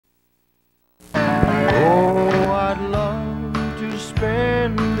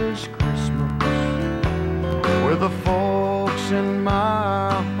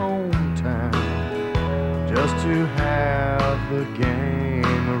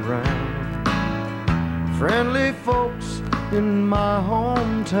friendly folks in my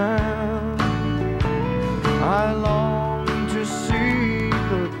hometown. I long to see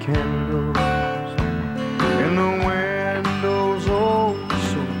the candles in the windows, oh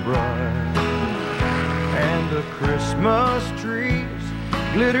so bright, and the Christmas trees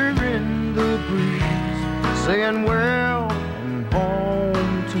glitter in the breeze, saying welcome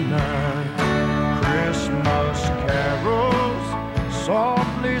home tonight. Christmas carols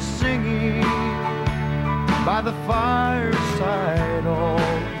softly singing by the fireside all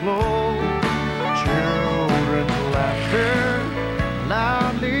aglow, children's laughter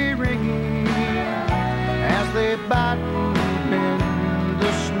loudly ringing as they battle in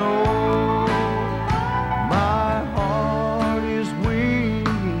the snow. My heart is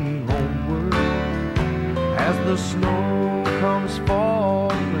winging homeward as the snow comes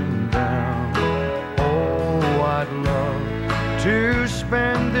falling down. Oh, I'd love to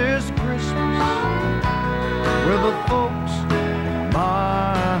spend this Christmas with the folks in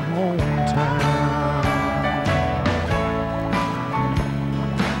my hometown.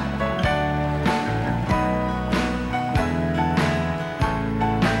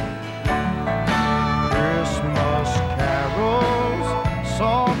 Christmas carols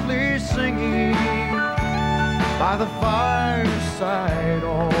softly singing by the fireside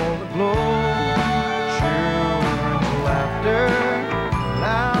all aglow, children's laughter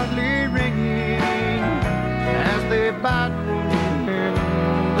loudly ringing as they battle in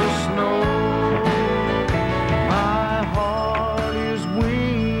the snow. My heart is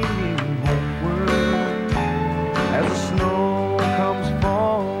winging homeward as the snow comes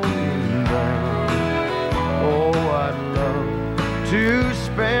falling down. Oh, I'd love to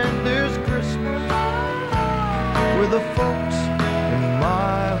spend this Christmas with the folks in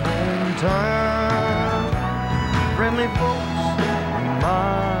my hometown, friendly folks in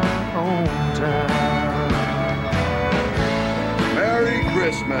my hometown. Merry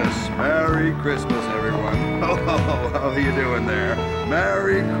Christmas. Merry Christmas, everyone. Oh, how are you doing there?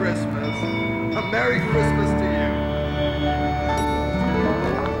 Merry Christmas. A Merry Christmas to you.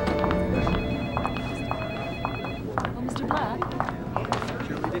 Oh, Mr. Black.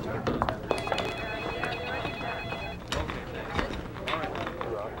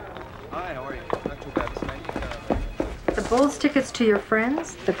 Hi, how are you? Not too bad. The Bulls tickets to your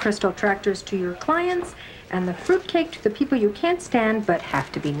friends, the Crystal tractors to your clients, and the fruitcake to the people you can't stand but have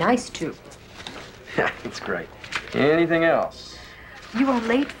to be nice to. Yeah, that's great. Anything else? You are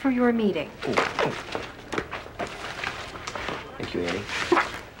late for your meeting. Thank you, Annie.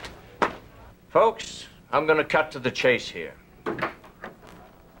 Folks, I'm going to cut to the chase here.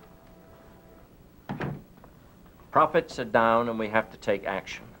 Profits are down and we have to take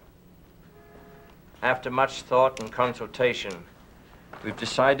action. After much thought and consultation, we've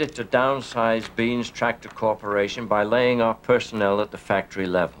decided to downsize Beans Tractor Corporation by laying off personnel at the factory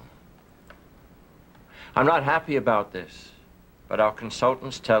level. I'm not happy about this, but our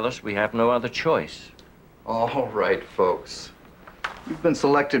consultants tell us we have no other choice. All right, folks. You've been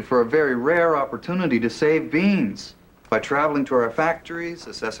selected for a very rare opportunity to save beans by traveling to our factories,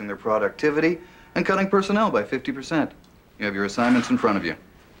 assessing their productivity, and cutting personnel by 50%. You have your assignments in front of you.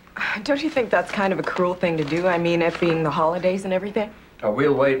 Don't you think that's kind of a cruel thing to do? I mean, it being the holidays and everything?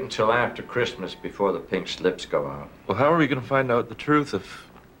 We'll wait until after Christmas before the pink slips go out. Well, how are we going to find out the truth if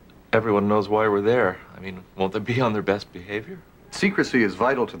everyone knows why we're there? I mean, won't they be on their best behavior? Secrecy is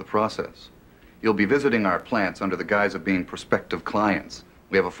vital to the process. You'll be visiting our plants under the guise of being prospective clients.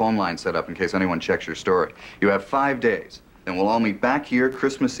 We have a phone line set up in case anyone checks your story. You have 5 days. Then we'll all meet back here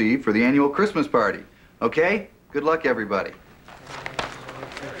Christmas Eve for the annual Christmas party. Okay? Good luck, everybody.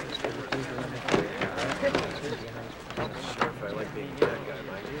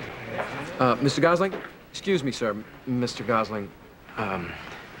 Mr. Gosling? Excuse me, sir. Mr. Gosling,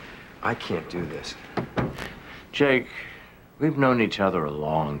 I can't do this. Jake, we've known each other a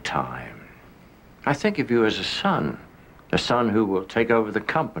long time. I think of you as a son who will take over the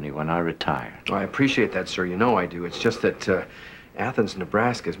company when I retire. Oh, I appreciate that, sir. You know I do. It's just that Athens,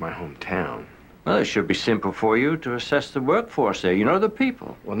 Nebraska is my hometown. Well, it should be simple for you to assess the workforce there. You know the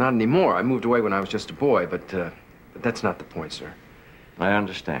people. Well, not anymore. I moved away when I was just a boy, but that's not the point, sir. I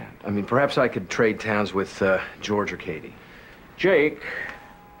understand. I mean, perhaps I could trade towns with George or Katie. Jake,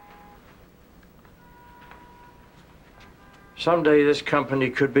 someday this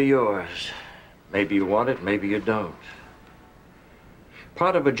company could be yours. Maybe you want it, maybe you don't.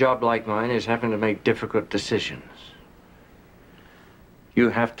 Part of a job like mine is having to make difficult decisions. You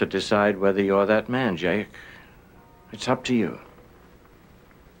have to decide whether you're that man, Jake. It's up to you.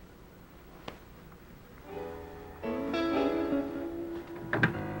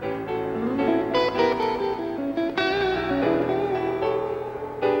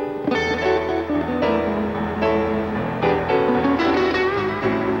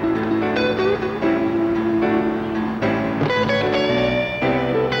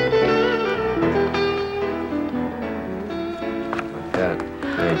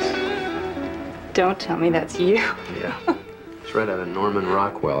 Don't tell me that's you. Yeah. It's right out of Norman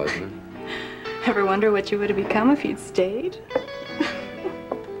Rockwell, isn't it? Ever wonder what you would have become if you'd stayed?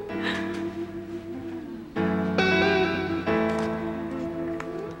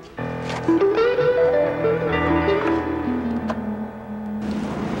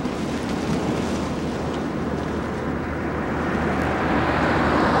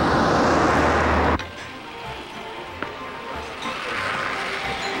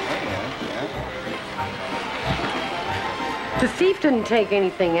 The thief didn't take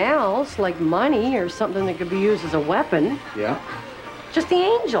anything else, like money or something that could be used as a weapon. Yeah. Just the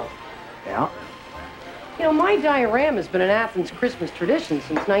angel. Yeah. You know, my diorama has been an Athens Christmas tradition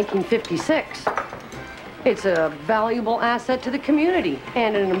since 1956. It's a valuable asset to the community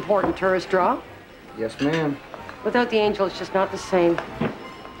and an important tourist draw. Yes, ma'am. Without the angel, it's just not the same.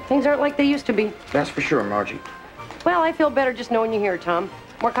 Things aren't like they used to be. That's for sure, Margie. Well, I feel better just knowing you're here, Tom.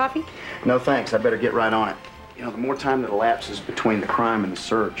 More coffee? No, thanks. I better get right on it. You know, the more time that elapses between the crime and the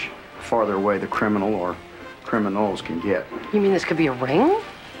search, the farther away the criminal or criminals can get. You mean this could be a ring?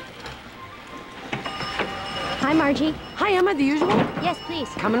 Hi, Margie. Hi, Emma, the usual? Yes, please.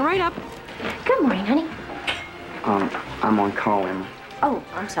 Coming right up. Good morning, honey. I'm on call, Emma. Oh,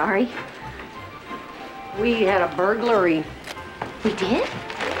 I'm sorry. We had a burglary. We did?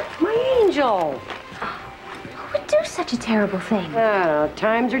 My angel. Who would do such a terrible thing?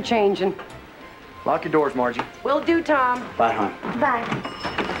 Times are changing. Lock your doors, Margie. Will do, Tom. Bye, hon. Bye.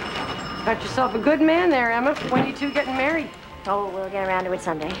 Got yourself a good man there, Emma. When you two getting married? Oh, we'll get around to it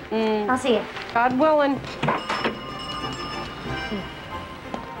Sunday. I'll see you. God willing.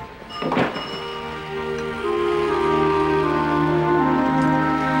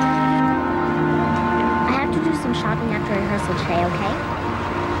 I have to do some shopping after rehearsal today, okay?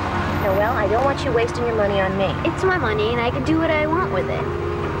 Noelle, I don't want you wasting your money on me. It's my money, and I can do what I want with it.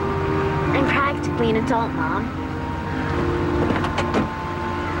 I'm practically an adult, Mom.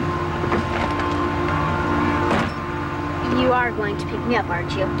 You are going to pick me up,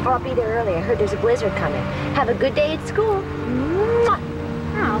 aren't you? Oh, I'll be there early. I heard there's a blizzard coming. Have a good day at school. Mwah!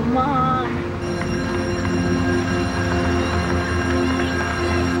 Oh, Mom.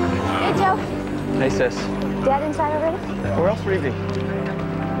 Hey, Joe. Hey, sis. Dad inside already? Where else were you?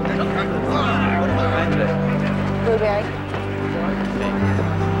 Blueberry.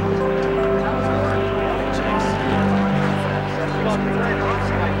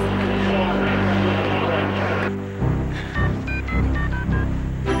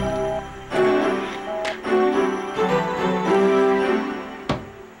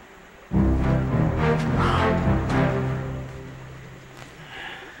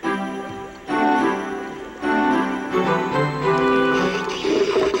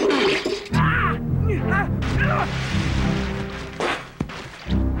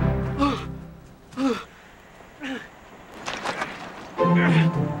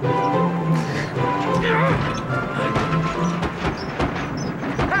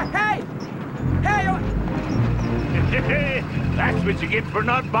 That's what you get for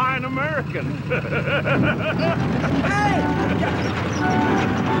not buying American.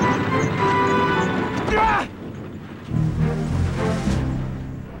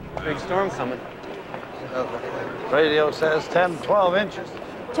 Big storm coming. Radio says 10, 12 inches.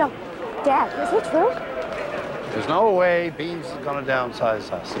 Joe, Dad, is it true? There's no way Beans is going to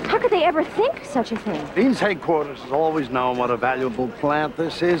downsize us. How could they ever think such a thing? Beans headquarters has always known what a valuable plant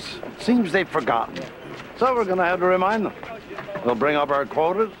this is. It seems they've forgotten. So we're going to have to remind them. We'll bring up our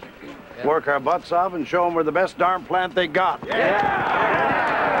quotas, work our butts off, and show them we're the best darn plant they got.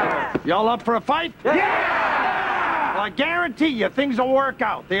 Yeah! Y'all up for a fight? Yeah! Well, I guarantee you things will work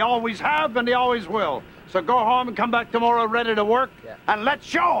out. They always have and they always will. So go home and come back tomorrow ready to work, and let's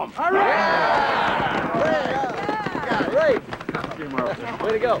show them. All right! Yeah! Great!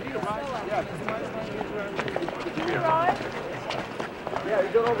 Way to go. Yeah, you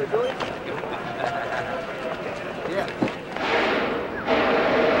doing over there, Billy? Yeah.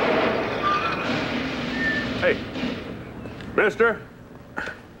 Hey, mister?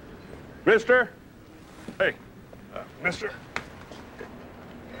 Mister? Hey, mister?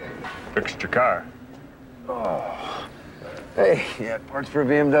 Fixed your car. Oh. Hey, yeah, parts for a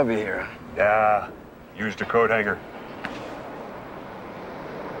BMW here. Yeah, used a coat hanger.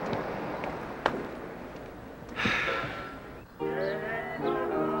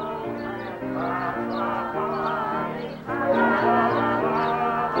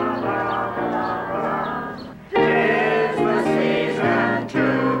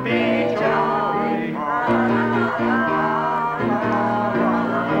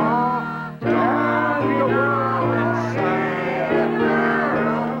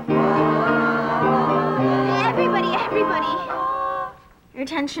 Your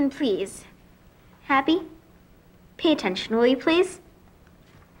attention, please. Happy? Pay attention, will you please?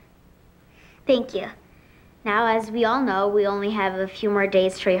 Thank you. Now, as we all know, we only have a few more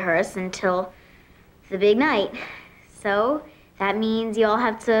days to rehearse until the big night. So, that means you all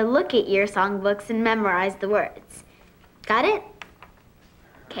have to look at your songbooks and memorize the words. Got it?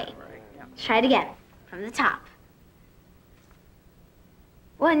 Okay. Let's try it again. From the top.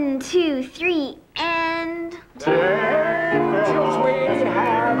 1, 2, 3, and...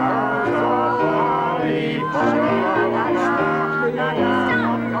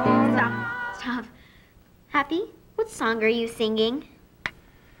 Stop. Happy? What song are you singing?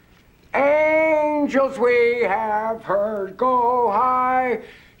 Angels we have heard go high,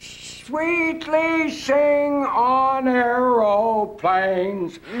 sweetly sing on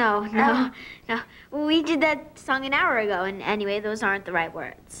aeroplanes. No. We did that song an hour ago, and anyway, those aren't the right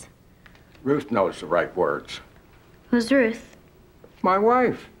words. Ruth knows the right words. Who's Ruth? My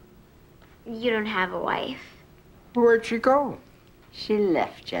wife. You don't have a wife. Where'd she go? She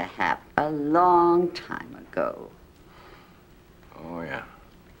left you, Hap, a long time ago. Oh, yeah.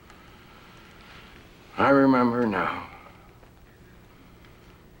 I remember now.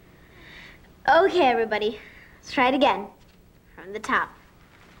 Okay, everybody. Let's try it again. From the top.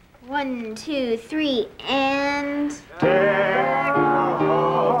 1, 2, 3, and...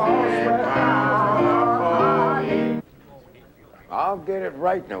 I'll get it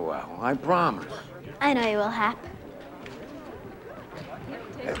right, Noel. I promise. I know you will, Hap.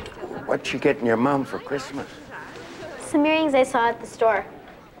 What you getting your mom for Christmas? Some earrings I saw at the store.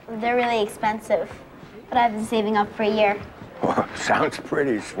 They're really expensive, but I've been saving up for a year. Oh, sounds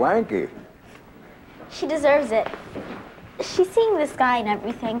pretty swanky. She deserves it. She's seeing this guy and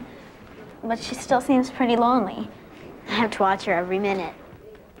everything, but she still seems pretty lonely. I have to watch her every minute.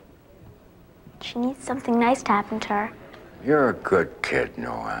 She needs something nice to happen to her. You're a good kid,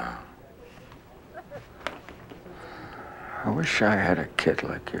 Noel. I wish I had a kid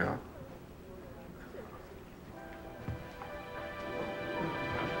like you.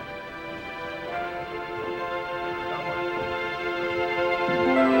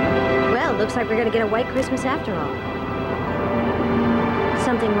 Well, looks like we're gonna get a white Christmas after all.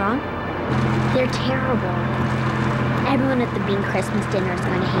 Something wrong? They're terrible. Everyone at the Bean Christmas dinner is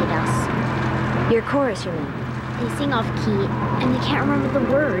going to hate us. Your chorus, you mean? They sing off key, and they can't remember the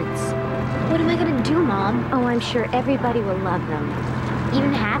words. What am I going to do, Mom? Oh, I'm sure everybody will love them.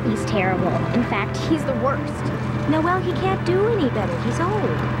 Even Happy's terrible. In fact, he's the worst. Noel, he can't do any better. He's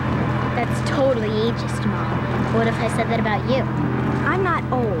old. That's totally ageist, Mom. What if I said that about you? I'm not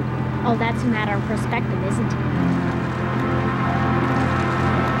old. Oh, that's a matter of perspective, isn't it?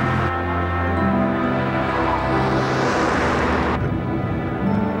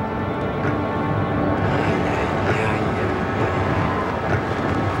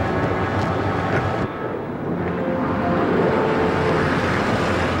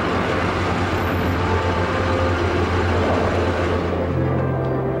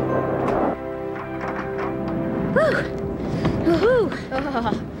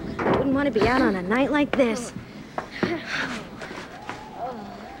 Wouldn't want to be out on a night like this.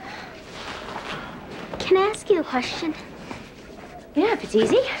 Can I ask you a question? Yeah, if it's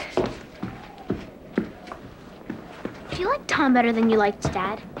easy. Do you like Tom better than you liked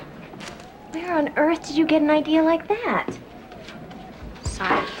Dad? Where on earth did you get an idea like that?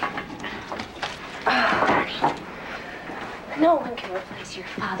 Sorry. No one can replace your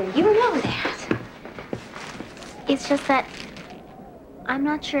father. You know that. It's just that I'm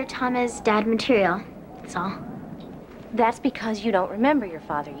not sure Tom is Dad material. That's all. That's because you don't remember your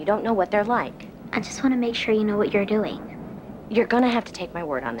father. You don't know what they're like. I just want to make sure you know what you're doing. You're gonna have to take my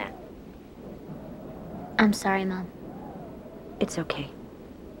word on that. I'm sorry, Mom. It's okay.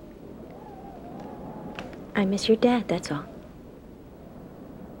 I miss your dad, that's all.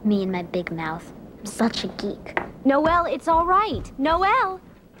 Me and my big mouth. I'm such a geek. Noel, it's all right. Noel!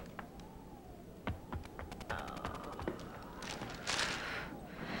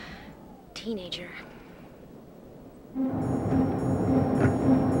 Teenager. Come on.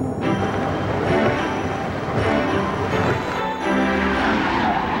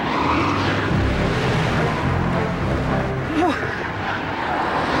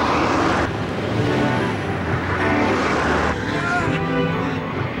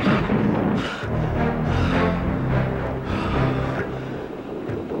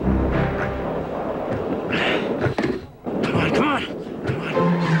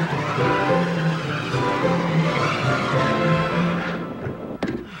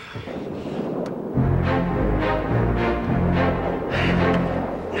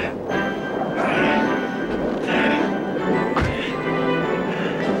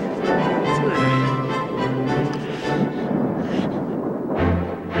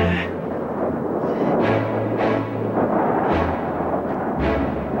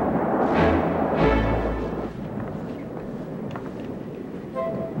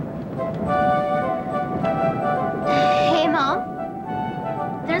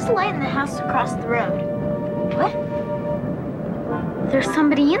 Where's the light in the house across the road? What? There's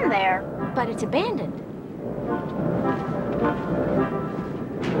somebody in there. But it's abandoned.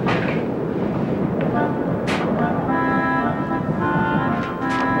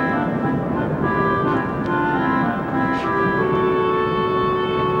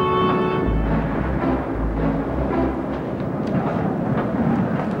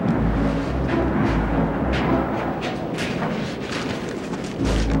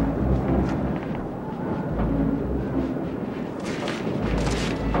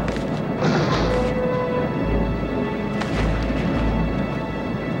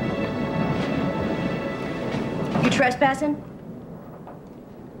 Trespassing?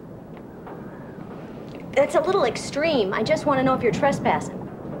 That's a little extreme. I just want to know if you're trespassing.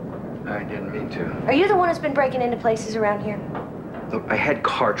 I didn't mean to. Are you the one who's been breaking into places around here? Look, I had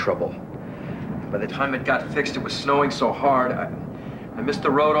car trouble. By the time it got fixed, it was snowing so hard, I missed the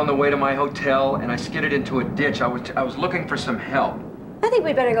road on the way to my hotel, and I skidded into a ditch. I was looking for some help. I think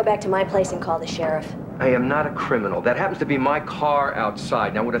we better go back to my place and call the sheriff. I am not a criminal. That happens to be my car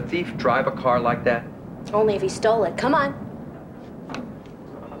outside. Now, would a thief drive a car like that? Only if he stole it. Come on.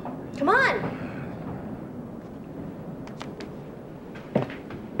 Come on.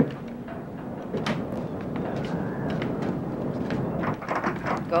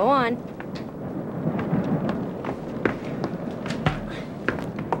 Go on.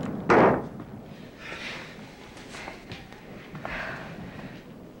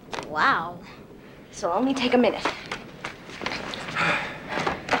 Wow. This'll only take a minute.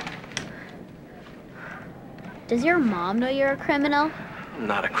 Does your mom know you're a criminal? I'm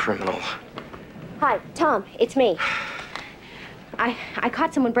not a criminal. Hi, Tom. It's me. I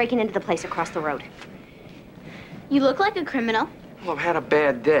caught someone breaking into the place across the road. You look like a criminal. Well, I've had a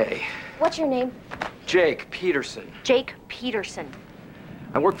bad day. What's your name? Jake Peterson. Jake Peterson.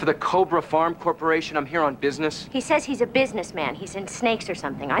 I work for the Cobra Farm Corporation. I'm here on business. He says he's a businessman. He's in snakes or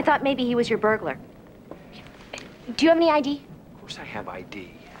something. I thought maybe he was your burglar. Do you have any ID? Of course I have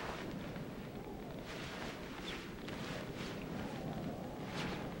ID.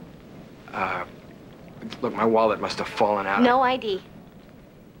 Look, my wallet must have fallen out. No ID.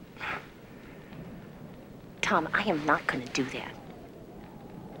 Tom, I am not going to do that.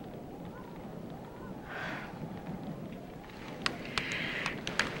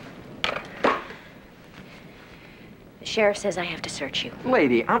 The sheriff says I have to search you.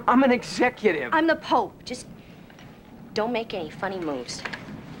 Lady, I'm an executive. I'm the Pope. Just don't make any funny moves.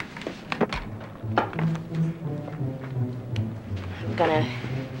 I'm gonna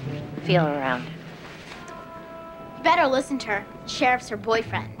feel around. You better listen to her. Sheriff's her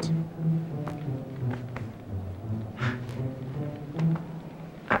boyfriend.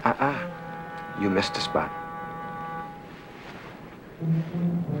 You missed a spot.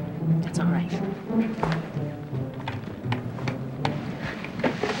 That's all right.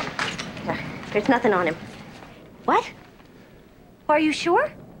 There's nothing on him. What? Are you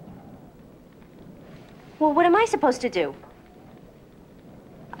sure? Well, what am I supposed to do?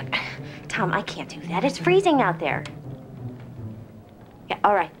 Tom, I can't do that. It's freezing out there. Yeah,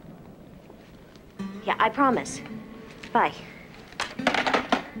 all right. Yeah, I promise. Bye.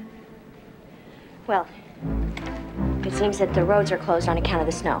 Well, it seems that the roads are closed on account of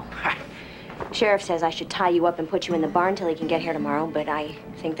the snow. Sheriff says I should tie you up and put you in the barn till he can get here tomorrow, but I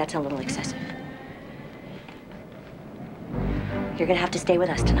think that's a little excessive. You're gonna have to stay with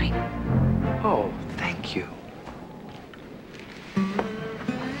us tonight. Oh, thank you.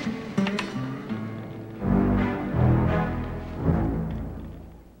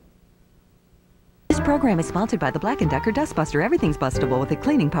 This program is sponsored by the Black & Decker Dustbuster. Everything's bustable with the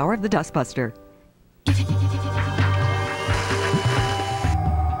cleaning power of the Dustbuster.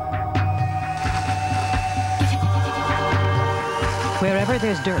 Wherever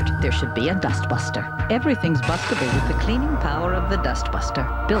there's dirt, there should be a Dustbuster. Everything's bustable with the cleaning power of the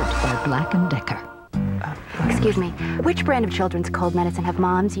Dustbuster. Built by Black & Decker. Excuse me, which brand of children's cold medicine have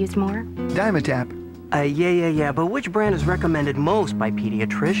moms used more? Dimetapp. Yeah, but which brand is recommended most by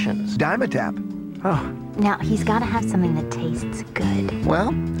pediatricians? Dimetapp. Oh. Now, he's got to have something that tastes good.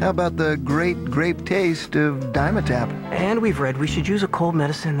 Well, how about the great grape taste of Dimetapp? And we've read we should use a cold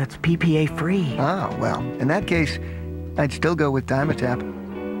medicine that's PPA-free. Ah, well, in that case, I'd still go with Dimetapp.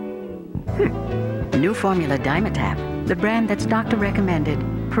 New formula Dimetapp, the brand that's doctor recommended,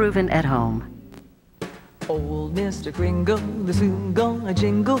 proven at home. Old Mr. Kringle is soon gonna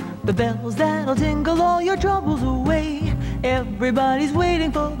jingle the bells that'll tingle all your troubles away. Everybody's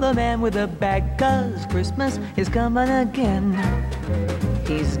waiting for the man with the bag, 'cause Christmas is coming again.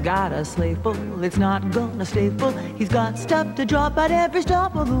 He's got a sleigh full, it's not gonna stay full. He's got stuff to drop at every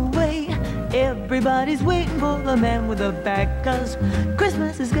stop of the way. Everybody's waiting for the man with the bag, 'cause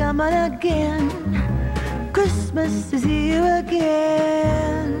Christmas is coming again. Christmas is here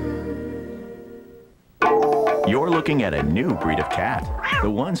again. You're looking at a new breed of cat. The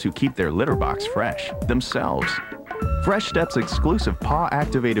ones who keep their litter box fresh, themselves. Fresh Step's exclusive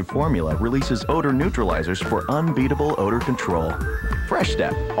paw-activated formula releases odor neutralizers for unbeatable odor control. Fresh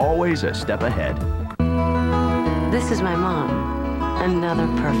Step, always a step ahead. This is my mom. Another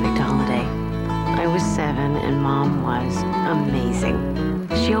perfect holiday. I was 7 and Mom was amazing.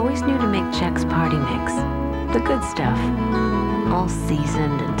 She always knew to make Chex Party Mix. The good stuff. All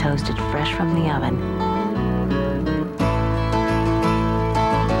seasoned and toasted fresh from the oven.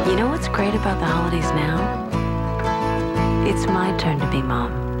 You know what's great about the holidays now? It's my turn to be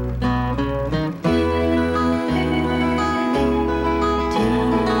Mom.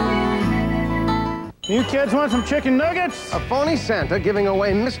 You kids want some chicken nuggets? A phony Santa giving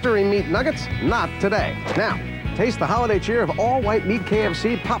away mystery meat nuggets? Not today. Now, taste the holiday cheer of all-white meat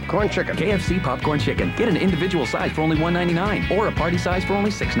KFC popcorn chicken. KFC popcorn chicken. Get an individual size for only $1.99 or a party size for only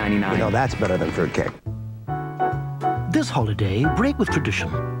 $6.99. You know, that's better than fruitcake. This holiday, break with tradition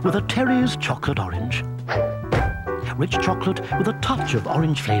with a Terry's chocolate orange. Rich chocolate with a touch of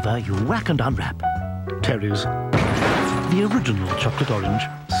orange flavor you whack and unwrap. Terry's, the original chocolate orange,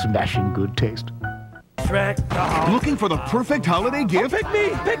 smashing good taste. Shrek the Hulk. Looking for the perfect holiday gift? Pick me!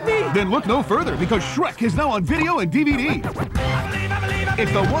 Pick me! Then look no further, because Shrek is now on video and DVD. I believe.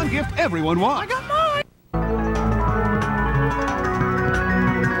 It's the one gift everyone wants. I got mine!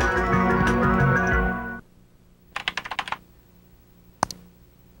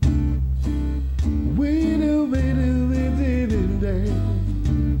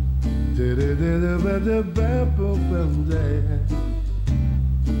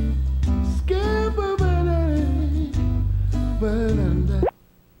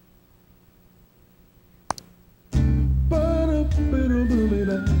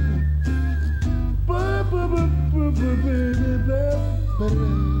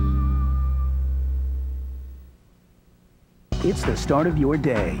 It's the start of your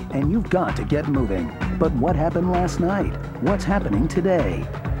day, and you've got to get moving. But what happened last night? What's happening today?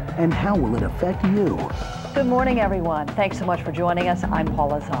 And how will it affect you? Good morning, everyone. Thanks so much for joining us. I'm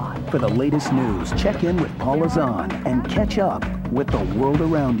Paula Zahn. For the latest news, check in with Paula Zahn and catch up with the world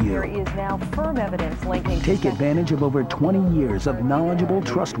around you. There is now firm evidence linking... Take advantage of over 20 years of knowledgeable,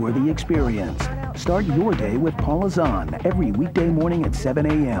 trustworthy experience. Start your day with Paula Zahn every weekday morning at 7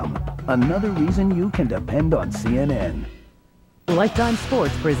 a.m. Another reason you can depend on CNN. Lifetime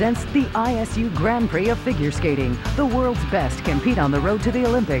Sports presents the ISU Grand Prix of Figure Skating. The world's best compete on the road to the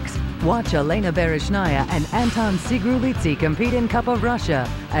Olympics. Watch Elena Bereshnaya and Anton Sigrulitsi compete in Cup of Russia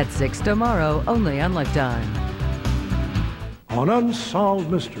at 6 tomorrow, only on Lifetime. On Unsolved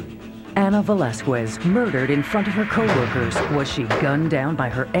Mysteries. Anna Velasquez, murdered in front of her co-workers. Was she gunned down by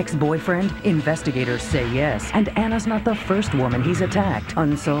her ex-boyfriend? Investigators say yes, and Anna's not the first woman he's attacked.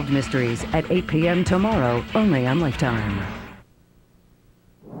 Unsolved Mysteries at 8 p.m. tomorrow, only on Lifetime.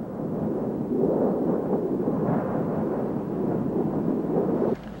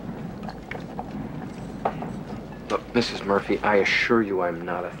 Look, Mrs. Murphy, I assure you I'm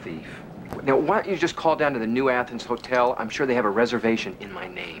not a thief. Now, why don't you just call down to the New Athens Hotel? I'm sure they have a reservation in my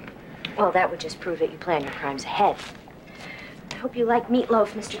name. Well, that would just prove that you plan your crimes ahead. I hope you like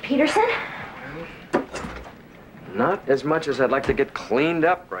meatloaf, Mr. Peterson. Not as much as I'd like to get cleaned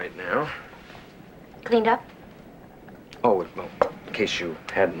up right now. Cleaned up? Oh, well, in case you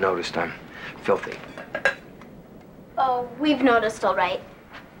hadn't noticed, I'm filthy. Oh, we've noticed, all right.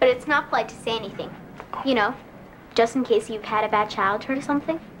 But it's not polite to say anything. You know, just in case you've had a bad childhood or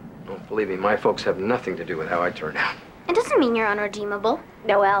something. Oh, believe me, my folks have nothing to do with how I turned out. It doesn't mean you're unredeemable.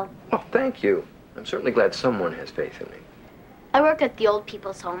 Noel. Oh, thank you. I'm certainly glad someone has faith in me. I work at the old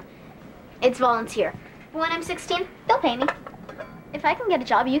people's home. It's volunteer. But when I'm 16, they'll pay me. If I can get a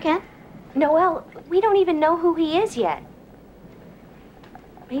job, you can. Noel, we don't even know who he is yet.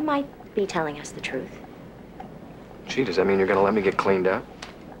 He might be telling us the truth. Gee, does that mean you're going to let me get cleaned up?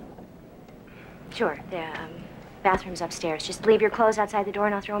 Sure. The bathroom's upstairs. Just leave your clothes outside the door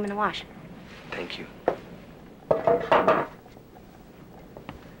and I'll throw them in the wash. Thank you.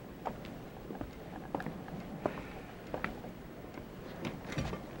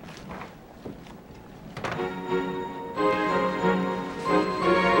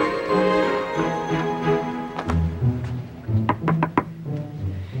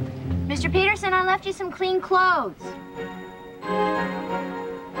 Mr. Peterson, I left you some clean clothes.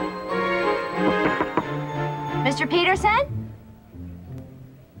 Mr. Peterson?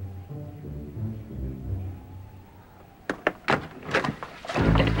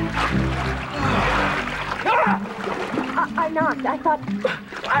 knocked. I thought...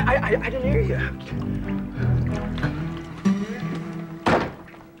 I didn't hear you.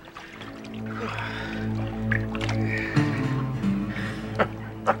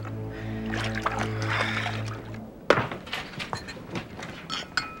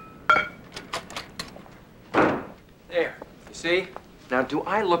 There. You see? Now, do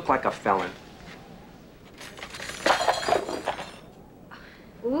I look like a felon?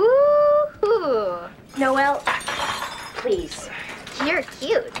 Woo-hoo. Noelle, please. You're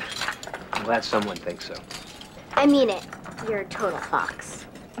cute. I'm glad someone thinks so. I mean it. You're a total fox.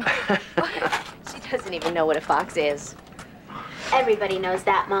 She doesn't even know what a fox is. Everybody knows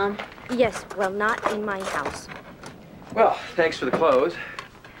that, Mom. Yes, well, not in my house. Well, thanks for the clothes.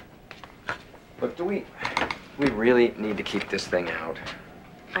 Look, do we really need to keep this thing out?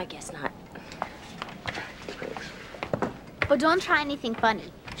 I guess not. Thanks. But don't try anything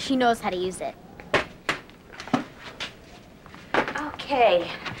funny. She knows how to use it.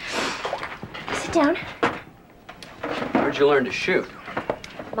 Okay. Sit down. Where'd you learn to shoot?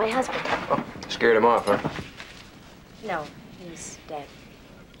 My husband. Oh, scared him off, huh? No, he's dead.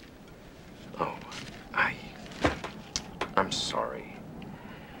 Oh, I'm sorry.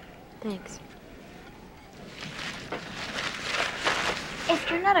 Thanks. If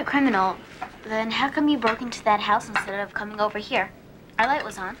you're not a criminal, then how come you broke into that house instead of coming over here? Our light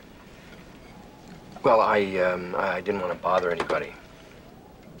was on. Well, I didn't want to bother anybody.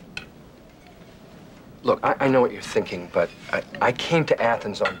 Look, I know what you're thinking, but I came to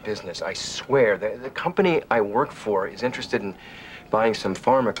Athens on business. I swear. The company I work for is interested in buying some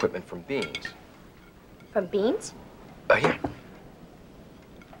farm equipment from Beans. From Beans? Yeah.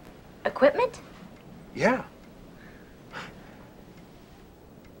 Equipment? Yeah.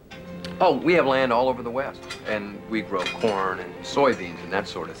 Oh, we have land all over the West, and we grow corn and soybeans and that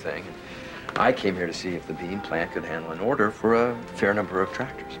sort of thing. And I came here to see if the bean plant could handle an order for a fair number of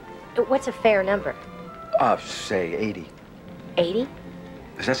tractors. What's a fair number? Say 80. 80?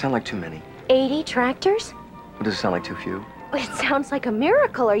 Does that sound like too many? 80 tractors? Or does it sound like too few? It sounds like a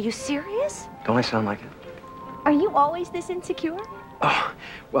miracle. Are you serious? Don't I sound like it? Are you always this insecure? Oh,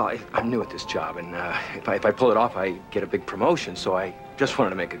 well, I'm new at this job, and if I pull it off, I get a big promotion, so I just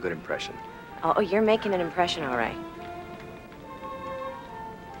wanted to make a good impression. Oh, you're making an impression, all right.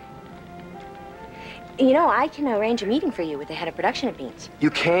 You know, I can arrange a meeting for you with the head of production at Beans. You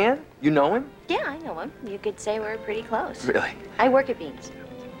can? You know him? Yeah, I know him. You could say we're pretty close. Really? I work at Beans.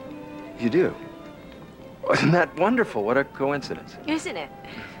 You do? Wasn't that wonderful? What a coincidence. Isn't it?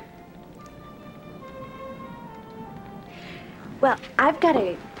 Well, I've got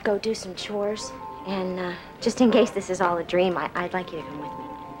to go do some chores, and just in case this is all a dream, I'd like you to come with me.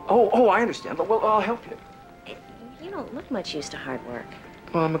 Oh, I understand. Well, I'll help you. You don't look much used to hard work.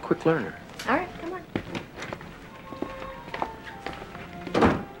 Well, I'm a quick learner. All right, come on.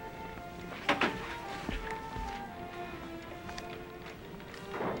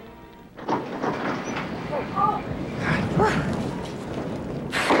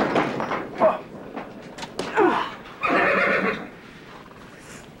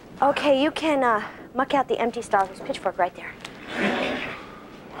 Okay, you can muck out the empty stalls. There's a pitchfork right there.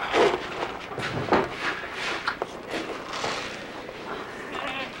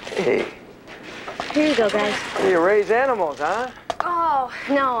 Hey. Here you go, guys. You raise animals, huh? Oh,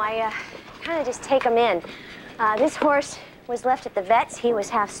 no, I kind of just take them in. This horse was left at the vet's. He was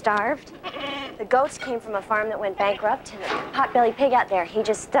half starved. The goats came from a farm that went bankrupt, and a pot-bellied pig out there. He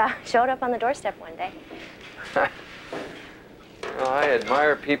just showed up on the doorstep one day. Well, I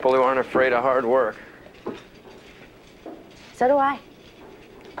admire people who aren't afraid of hard work. So do I.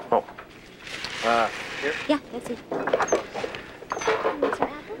 Oh. Here? Yeah, that's it.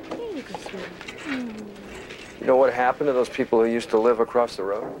 Here you go, sweetie. You know what happened to those people who used to live across the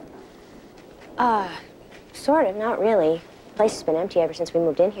road? Sort of, not really. The place has been empty ever since we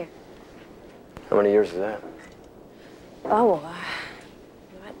moved in here. How many years is that? Oh,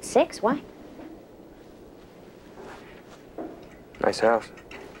 what, 6? Why? Nice house.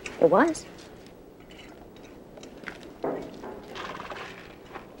 It was.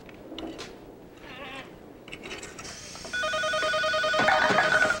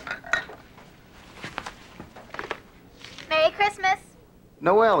 Merry Christmas.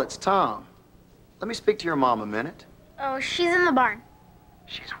 Noelle, it's Tom. Let me speak to your mom a minute. Oh, she's in the barn.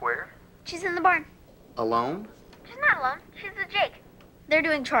 She's where? She's in the barn. Alone? She's not alone. She's with Jake. They're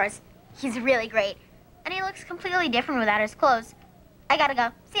doing chores. He's really great. And he looks completely different without his clothes. I gotta go.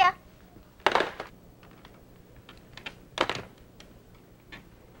 See ya.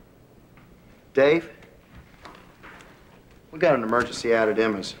 Dave? We got an emergency out at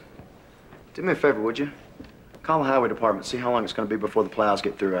Emma's. Do me a favor, would you? Call the highway department, see how long it's going to be before the plows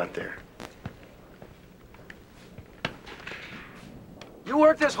get through out there. You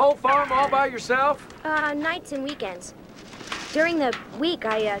work this whole farm all by yourself? Nights and weekends. During the week,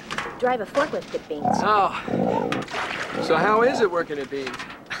 I drive a forklift at Beans. Oh. So how is it working at Beans?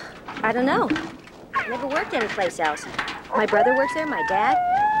 I don't know. Never worked anyplace else. My brother works there, my dad.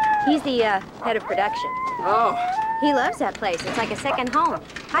 He's the head of production. Oh. He loves that place. It's like a second home.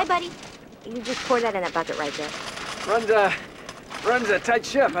 Hi, buddy. You just pour that in that bucket right there. Runs a tight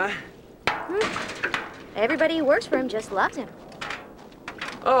ship, huh? Everybody who works for him just loves him.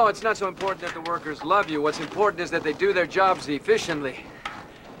 Oh, it's not so important that the workers love you. What's important is that they do their jobs efficiently.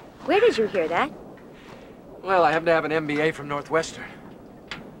 Where did you hear that? Well, I happen to have an MBA from Northwestern.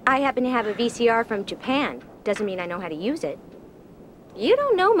 I happen to have a VCR from Japan. Doesn't mean I know how to use it. You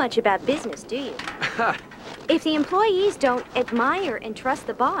don't know much about business, do you? If the employees don't admire and trust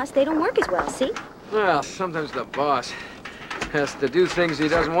the boss, they don't work as well, see? Well, sometimes the boss has to do things he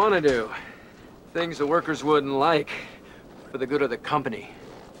doesn't want to do. Things the workers wouldn't like for the good of the company.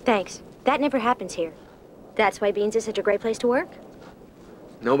 Thanks. That never happens here. That's why Beans is such a great place to work.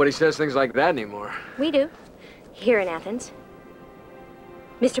 Nobody says things like that anymore. We do. Here in Athens.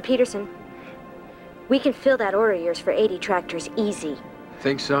 Mr. Peterson, we can fill that order of yours for 80 tractors easy.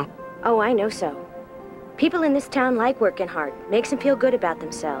 Think so? Oh, I know so. People in this town like working hard. Makes them feel good about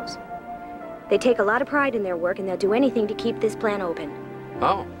themselves. They take a lot of pride in their work, and they'll do anything to keep this plant open.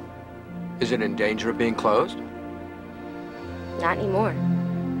 Oh. Is it in danger of being closed? Not anymore.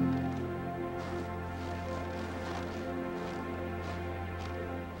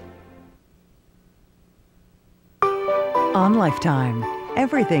 On Lifetime,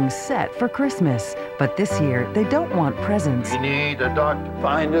 everything's set for Christmas, but this year they don't want presents. We need a doctor.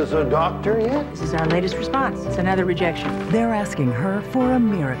 Find us a doctor yet? This is our latest response. It's another rejection. They're asking her for a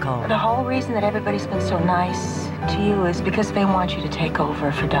miracle. The whole reason that everybody's been so nice to you is because they want you to take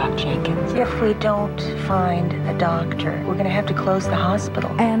over for Doc Jenkins. If we don't find a doctor, we're going to have to close the hospital.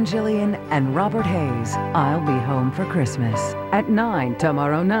 Ann Jillian and Robert Hayes, I'll Be Home for Christmas at 9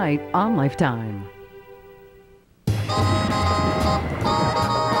 tomorrow night on Lifetime.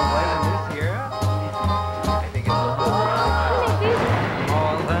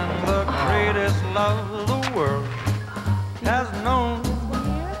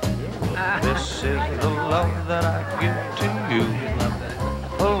 That I give to you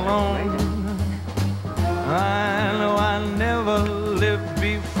alone. I know I never lived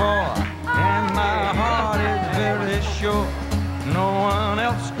before, and my heart is very sure no one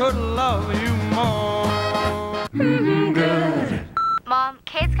else could love you more. Good. Mom,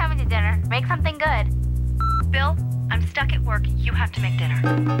 Kate's coming to dinner. Make something good. Bill, I'm stuck at work. You have to make dinner.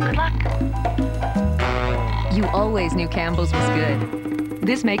 Good luck. You always knew Campbell's was good.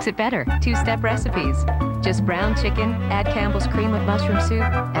 This makes it better. Two-step recipes. Just brown chicken, add Campbell's cream of mushroom soup,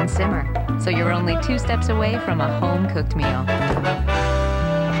 and simmer. So you're only 2 steps away from a home-cooked meal.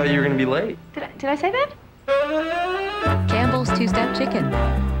 I thought you were going to be late. Did I say that? Campbell's two-step chicken.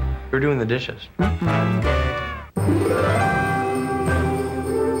 We're doing the dishes.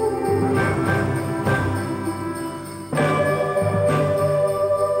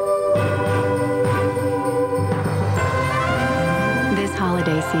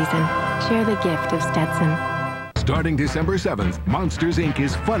 Holiday season, share the gift of Stetson. Starting December 7th, Monsters, Inc.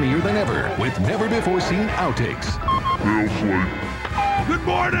 is funnier than ever with never-before-seen outtakes. Good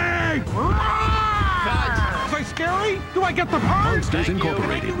morning! Was I scary? Do I get the part? Monsters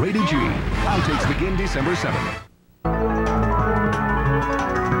Incorporated, rated G. Outtakes begin December 7th.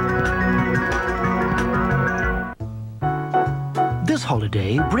 This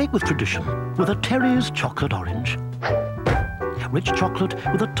holiday, break with tradition with a Terry's chocolate orange. Rich chocolate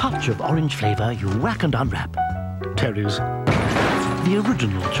with a touch of orange flavor you whack and unwrap. Terry's, the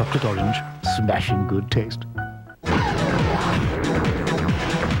original chocolate orange, smashing good taste.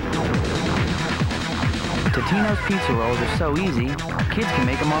 Totino's pizza rolls are so easy, kids can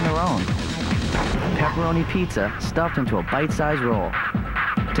make them on their own. Pepperoni pizza stuffed into a bite-sized roll.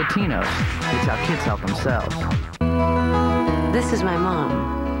 Totino's, it's how kids help themselves. This is my mom.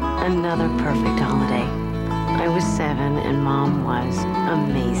 Another perfect holiday. I was 7 and Mom was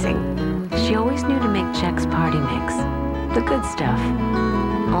amazing. She always knew to make Chex Party Mix. The good stuff.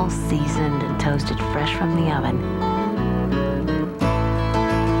 All seasoned and toasted fresh from the oven.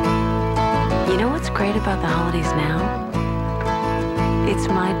 You know what's great about the holidays now? It's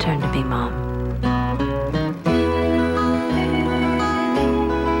my turn to be Mom.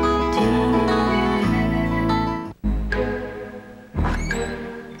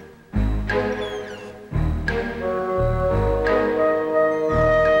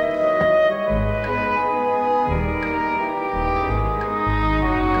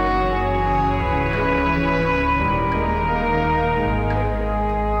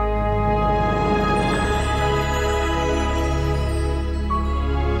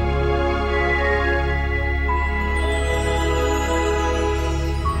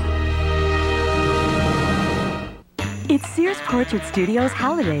 It's Sears Portrait Studios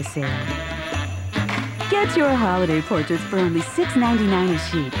holiday sale. Get your holiday portraits for only $6.99 a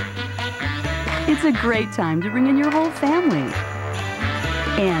sheet. It's a great time to bring in your whole family.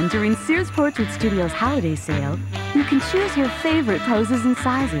 And during Sears Portrait Studios holiday sale, you can choose your favorite poses and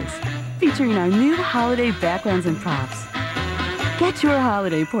sizes, featuring our new holiday backgrounds and props. Get your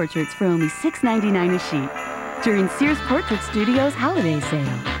holiday portraits for only $6.99 a sheet during Sears Portrait Studios holiday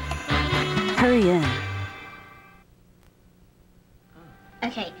sale. Hurry in.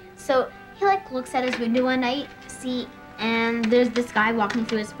 Okay, so he looks at his window one night, and there's this guy walking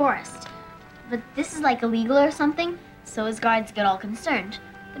through his forest. But this is illegal or something, so his guards get all concerned.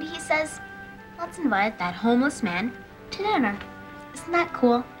 But he says, let's invite that homeless man to dinner. Isn't that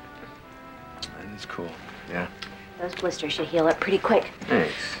cool? That is cool, yeah. Those blisters should heal up pretty quick.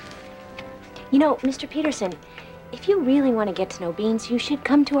 Thanks. You know, Mr. Peterson, if you really want to get to know Beans, you should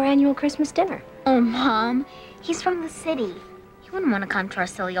come to our annual Christmas dinner. Oh, Mom, he's from the city. He wouldn't want to come to our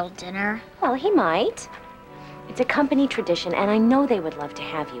silly old dinner. Well, he might. It's a company tradition, and I know they would love to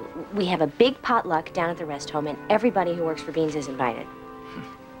have you. We have a big potluck down at the rest home, and everybody who works for Beans is invited.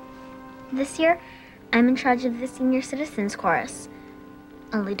 This year, I'm in charge of the Senior Citizens Chorus.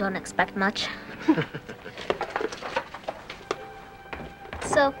 Only don't expect much.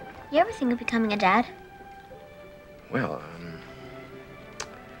 So, you ever think of becoming a dad? Well,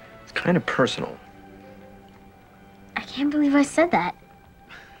 it's kind of personal. I can't believe I said that.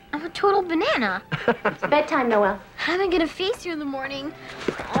 I'm a total banana. It's bedtime, Noel. I haven't get a face you in the morning.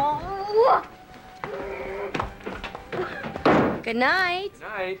 Oh. Good night. Good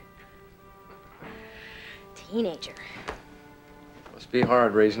night. Teenager. Must be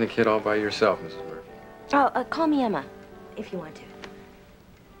hard raising a kid all by yourself, Mrs. Murphy. Oh, call me Emma, if you want to.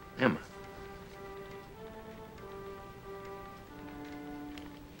 Emma.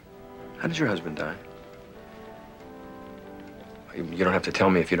 How did your husband die? You don't have to tell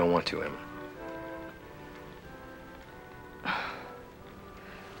me if you don't want to, Emma.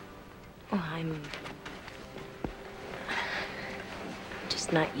 Well, I'm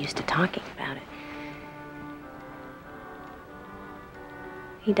just not used to talking about it.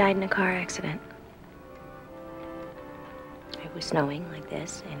 He died in a car accident. It was snowing like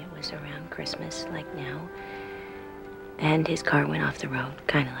this, and it was around Christmas like now. And his car went off the road,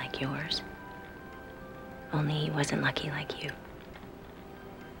 kind of like yours. Only he wasn't lucky like you.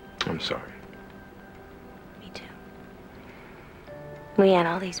 I'm sorry. Me too. We had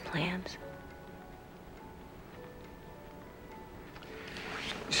all these plans.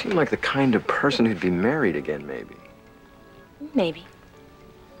 You seem like the kind of person who'd be married again, maybe. Maybe.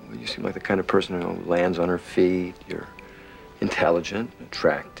 Well, you seem like the kind of person who lands on her feet. You're intelligent,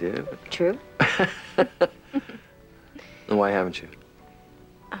 attractive. True. Then why haven't you?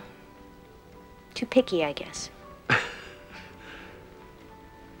 Too picky, I guess.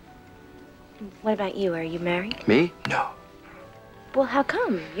 What about you? Are you married? Me? No. Well, how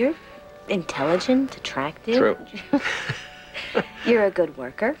come? You're intelligent, attractive. True. You're a good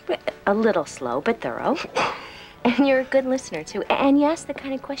worker, a little slow, but thorough. And you're a good listener, too. And you ask the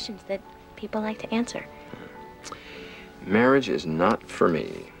kind of questions that people like to answer. Marriage is not for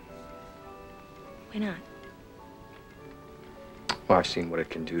me. Why not? Well, I've seen what it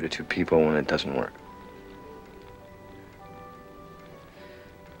can do to two people when it doesn't work.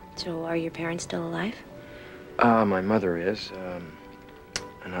 So are your parents still alive? My mother is,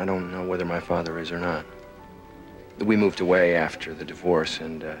 and I don't know whether my father is or not. We moved away after the divorce,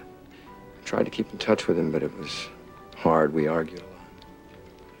 and I tried to keep in touch with him, but it was hard. We argued a lot.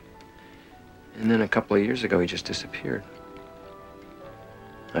 And then a couple of years ago, he just disappeared.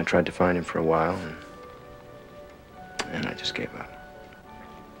 I tried to find him for a while, and I just gave up.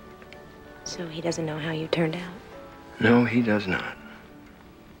 So he doesn't know how you turned out? No, he does not.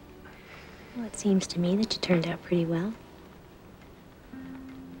 Well, it seems to me that you turned out pretty well.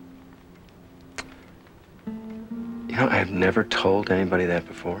 You know, I've never told anybody that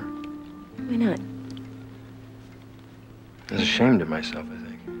before. Why not? I was ashamed of myself, I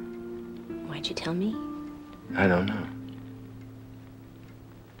think. Why'd you tell me? I don't know.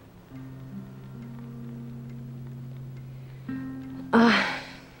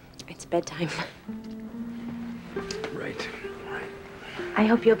 It's bedtime. Right. I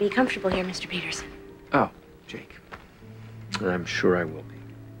hope you'll be comfortable here, Mr. Peterson. Oh, Jake. I'm sure I will be.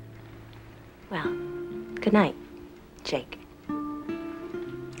 Well, good night, Jake.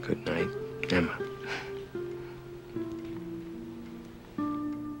 Good night, Emma.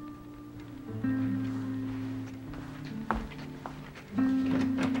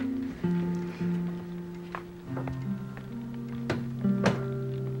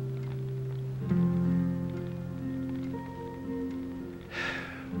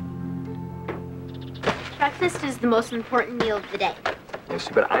 breakfast is the most important meal of the day. Yes,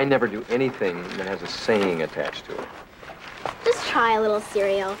 but I never do anything that has a saying attached to it. Just try a little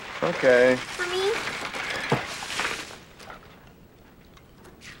cereal. Okay. For me?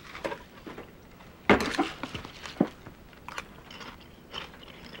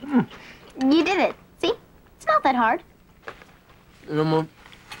 You did it. See? It's not that hard. No, Mom.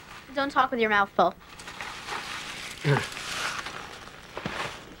 Don't talk with your mouth full.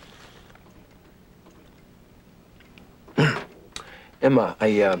 Emma,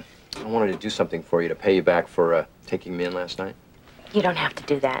 I wanted to do something for you to pay you back for taking me in last night. You don't have to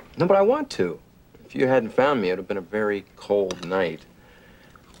do that. No, but I want to. If you hadn't found me, it would have been a very cold night.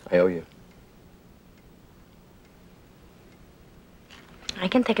 I owe you. I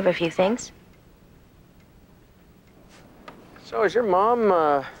can think of a few things. So is your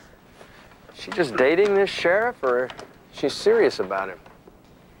mom, she just dating this sheriff, or she's serious about him?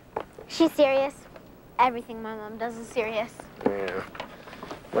 She's serious. Everything my mom does is serious. Yeah.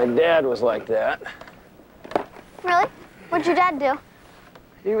 My dad was like that. Really? What'd your dad do?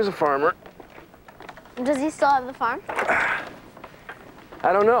 He was a farmer. Does he still have the farm? I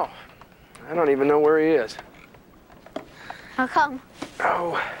don't know. I don't even know where he is. How come?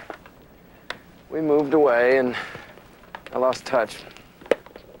 Oh, we moved away and I lost touch.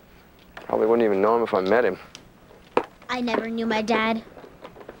 Probably wouldn't even know him if I met him. I never knew my dad.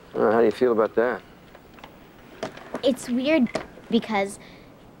 How do you feel about that? It's weird because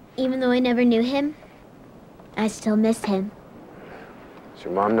even though I never knew him, I still miss him. Does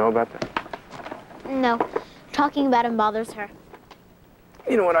your mom know about that? No. Talking about him bothers her.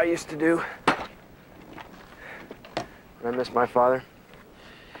 You know what I used to do? When I missed my father,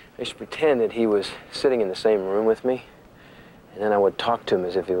 I used to pretend that he was sitting in the same room with me, and then I would talk to him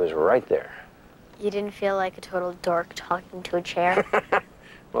as if he was right there. You didn't feel like a total dork talking to a chair?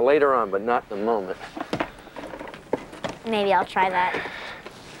 Well, later on, but not in the moment. Maybe I'll try that.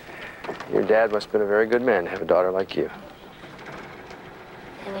 Your dad must have been a very good man to have a daughter like you.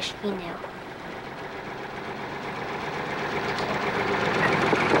 I wish he knew.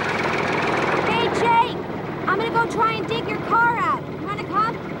 Hey, Jake! I'm gonna go try and dig your car out. You wanna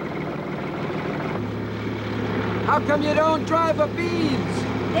come? How come you don't drive a Beans?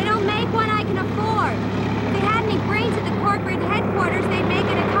 They don't make one I can afford. If they had any brains at the corporate headquarters, they'd make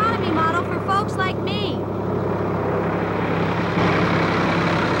an economy model for folks like me.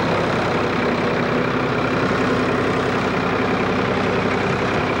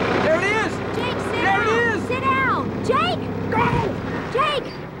 There it is! Jake, sit There down! it is! Sit down! Jake! Go! Jake!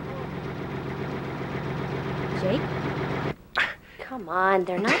 Jake? Come on,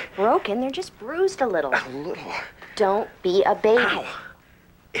 they're not broken. They're just bruised a little. A little? Don't be a baby. Ow.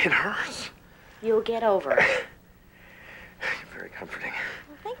 It hurts. You'll get over it. You're very comforting.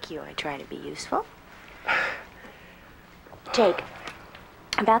 Well, thank you. I try to be useful. Jake,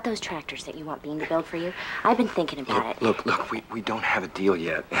 about those tractors that you want Bean to build for you, I've been thinking about it. Look, we don't have a deal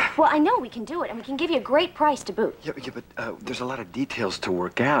yet. Well, I know we can do it, and we can give you a great price to boot. Yeah, but there's a lot of details to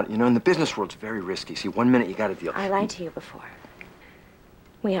work out. You know, in the business world, it's very risky. See, 1 minute you got a deal. I lied to you before.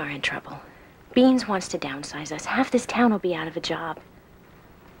 We are in trouble. Beans wants to downsize us. Half this town will be out of a job.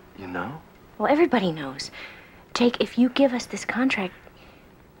 You know? Well, everybody knows. Jake, if you give us this contract,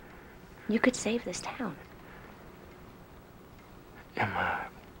 you could save this town. Emma,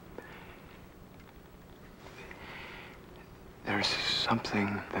 there's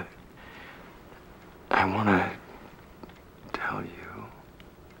something that I want to tell you.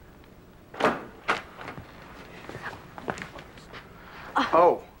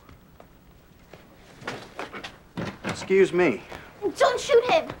 Oh. Excuse me. Don't shoot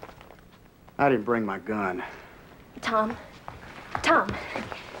him! I didn't bring my gun. Tom,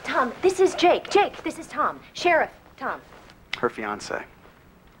 this is Jake. Jake, this is Tom. Sheriff, Tom. Her fiance.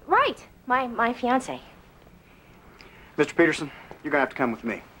 Right, my fiance. Mr. Peterson, you're gonna have to come with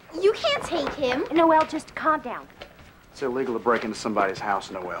me. You can't take him. Noel, just calm down. It's illegal to break into somebody's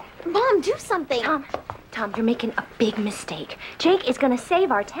house, Noel. Mom, do something. Tom, you're making a big mistake. Jake is gonna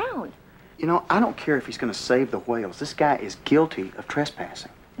save our town. You know, I don't care if he's gonna save the whales. This guy is guilty of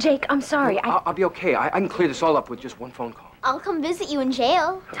trespassing. Jake, I'm sorry. I'll be okay. I can clear this all up with just one phone call. I'll come visit you in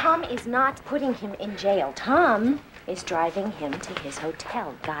jail. Tom is not putting him in jail. Tom is driving him to his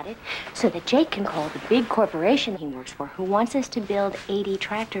hotel, got it? So that Jake can call the big corporation he works for who wants us to build 80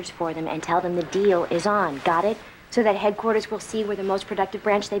 tractors for them and tell them the deal is on, got it? So that headquarters will see we're the most productive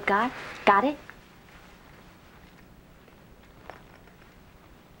branch they've got, got it?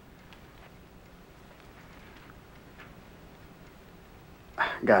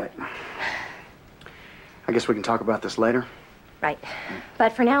 Got it. I guess we can talk about this later. Right.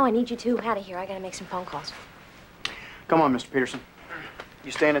 But for now, I need you two out of here. I gotta make some phone calls. Come on, Mr. Peterson.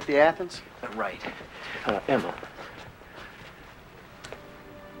 You staying at the Athens? Right. Emma.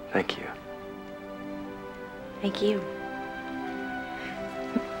 Thank you. Thank you.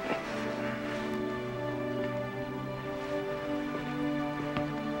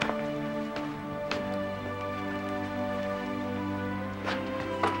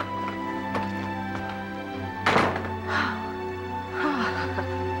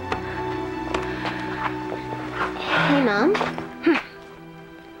 Hey, Mom.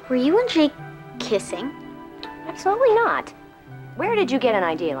 Were you and Jake kissing? Absolutely not. Where did you get an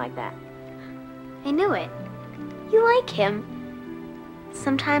idea like that? I knew it. You like him.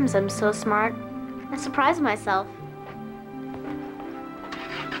 Sometimes I'm so smart, I surprise myself.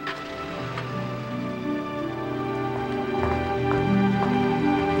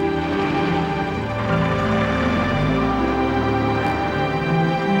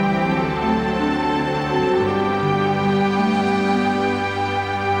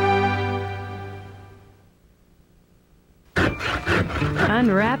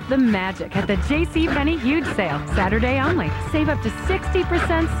 Unwrap the magic at the JCPenney Huge Sale. Saturday only. Save up to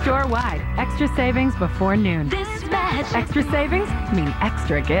 60% store-wide. Extra savings before noon. This magic. Extra savings mean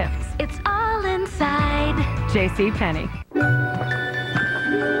extra gifts. It's all inside. JCPenney.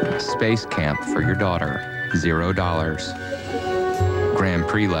 Space camp for your daughter, $0. Grand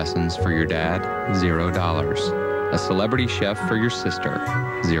Prix lessons for your dad, $0. A celebrity chef for your sister,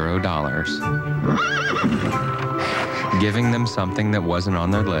 $0. Giving them something that wasn't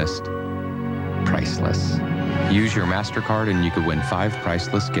on their list, priceless. Use your MasterCard and you could win 5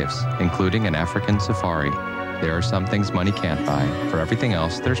 priceless gifts, including an African safari. There are some things money can't buy. For everything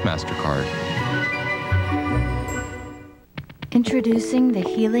else, there's MasterCard. Introducing the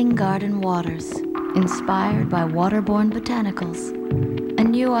Healing Garden Waters, inspired by waterborne botanicals. A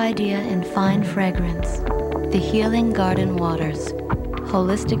new idea in fine fragrance. The Healing Garden Waters.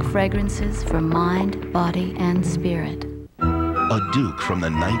 Holistic fragrances for mind, body, and spirit. A duke from the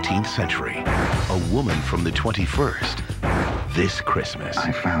 19th century. A woman from the 21st. This Christmas,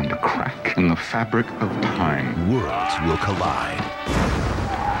 I found a crack in the fabric of time. Worlds will collide.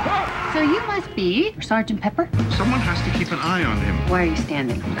 So you must be Sergeant Pepper? Someone has to keep an eye on him. Why are you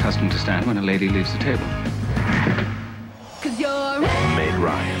standing? Accustomed to stand when a lady leaves the table. 'Cause you're... Meg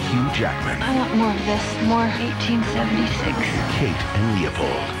Ryan, Hugh Jackman, I want more of this. More 1876. Kate and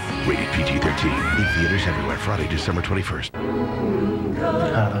Leopold. Rated PG-13. In theaters everywhere. Friday, December 21st.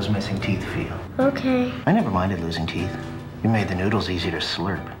 How do those missing teeth feel? Okay. I never minded losing teeth. You made the noodles easy to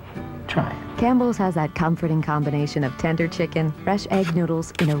slurp. Try it. Campbell's has that comforting combination of tender chicken, fresh egg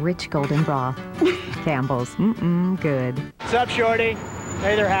noodles in a rich golden broth. Campbell's, good. What's up, Shorty?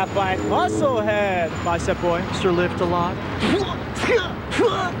 Hey there, half pint. Musclehead. Bicep boy. Mr. Lift a lot.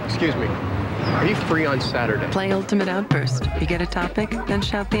 Excuse me. Are you free on Saturday? Play Ultimate Outburst. You get a topic, then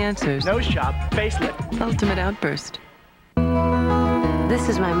shout the answers. Nose job. Facelift. Ultimate Outburst. This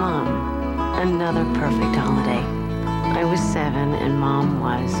is my mom. Another perfect holiday. I was 7 and Mom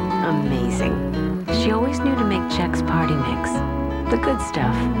was amazing. She always knew to make Chex Party Mix. The good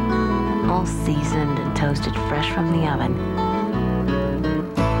stuff. All seasoned and toasted fresh from the oven.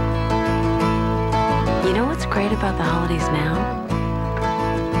 You know what's great about the holidays now?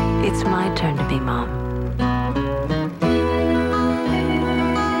 It's my turn to be Mom.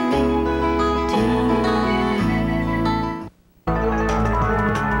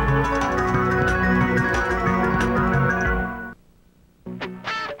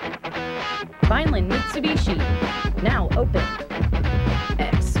 Vineland Mitsubishi, now open.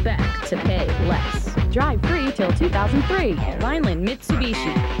 Expect to pay less. Drive free till 2003. Vineland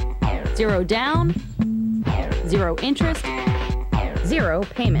Mitsubishi. 0 down, 0 interest, 0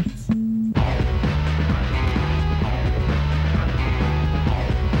 payments.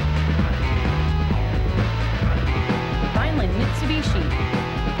 Vineland Mitsubishi.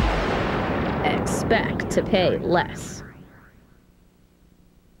 Expect to pay less.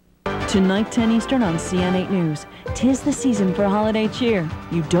 Tonight, 10 Eastern on CN8 News. 'Tis the season for holiday cheer.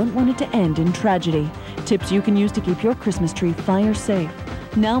 You don't want it to end in tragedy. Tips you can use to keep your Christmas tree fire safe.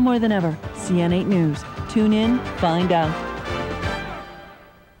 Now more than ever, CN8 News. Tune in, find out.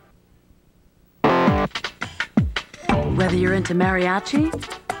 Whether you're into mariachi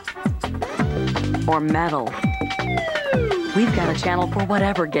or metal, we've got a channel for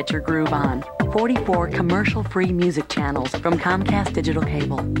whatever gets your groove on. 44 commercial-free music channels from Comcast Digital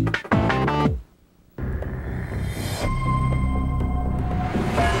Cable.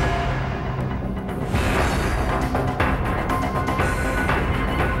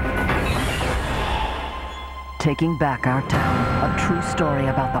 Taking back our town, a true story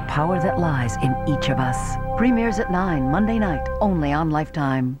about the power that lies in each of us. Premieres at 9 Monday night, only on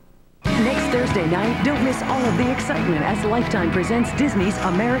Lifetime. Next Thursday night, don't miss all of the excitement as Lifetime presents Disney's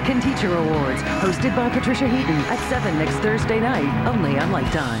American Teacher Awards, hosted by Patricia Heaton at 7 next Thursday night, only on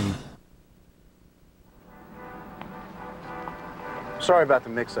Lifetime. Sorry about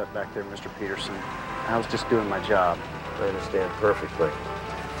the mix-up back there, Mr. Peterson. I was just doing my job. I understand perfectly.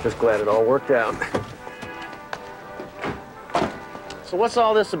 Just glad it all worked out. So what's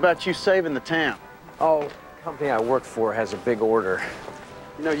all this about you saving the town? Oh, the company I work for has a big order.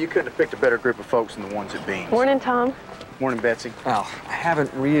 You know, you couldn't have picked a better group of folks than the ones at Beans. Morning, Tom. Morning, Betsy. Well, I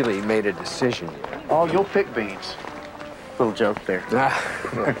haven't really made a decision yet. Oh, you'll pick Beans. Little joke there.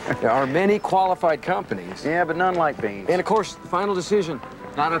 There are many qualified companies. Yeah, but none like Beans. And of course, the final decision,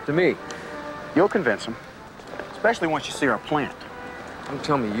 not up to me. You'll convince them, especially once you see our plant. Don't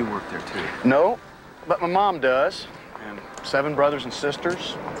tell me you work there too. No, but my mom does, and 7 brothers and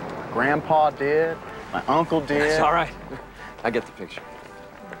sisters. My grandpa did, my uncle did. That's all right. I get the picture.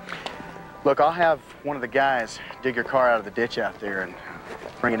 Look, I'll have one of the guys dig your car out of the ditch out there and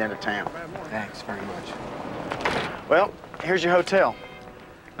bring it into town. Thanks very much. Well, here's your hotel.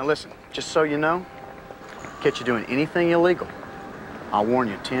 Now listen, just so you know, catch you doing anything illegal, I'll warn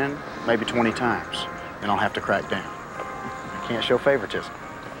you 10, maybe 20 times, and I'll have to crack down. I can't show favoritism.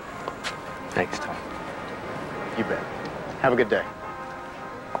 Thanks, Tom. You bet. Have a good day.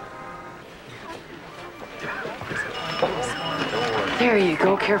 There you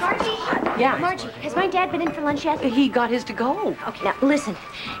go, careful. Yeah. Margie, has my dad been in for lunch yet? He got his to go. Okay, now listen.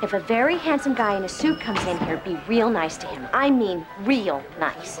 If a very handsome guy in a suit comes in here, be real nice to him. I mean real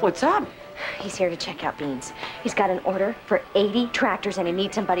nice. What's up? He's here to check out Beans. He's got an order for 80 tractors and he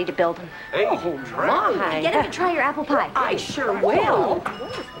needs somebody to build them. Hey, my. Get him to try your apple pie. I sure will.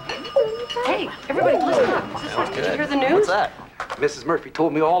 Hey, everybody, listen up. Did you hear the news? What's that? Mrs. Murphy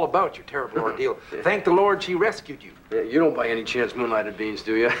told me all about your terrible ordeal. Thank the Lord she rescued you. You don't by any chance moonlight at Beans,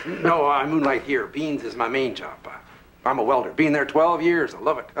 do you? No, I moonlight here. Beans is my main job. I'm a welder. Been there 12 years. I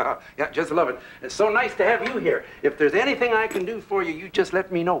love it. Yeah, just love it. It's so nice to have you here. If there's anything I can do for you, you just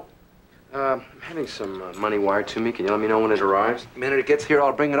let me know. I'm having some money wired to me. Can you let me know when it arrives? The minute it gets here,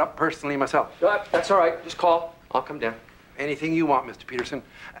 I'll bring it up personally myself. That's all right. Just call. I'll come down. Anything you want, Mr. Peterson.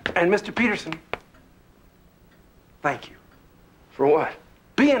 And Mr. Peterson, thank you. For what?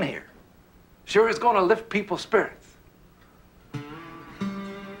 Being here. Sure is going to lift people's spirits.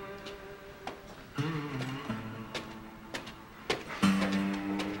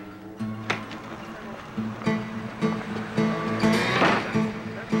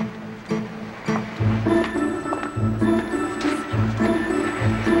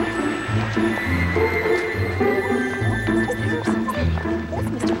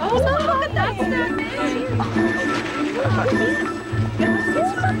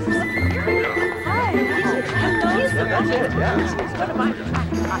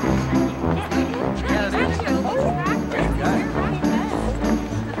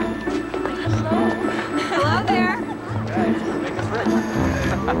 Hello there.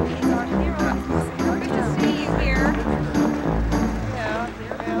 Good to see you here.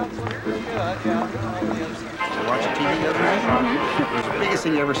 Watching TV the other night? It was the biggest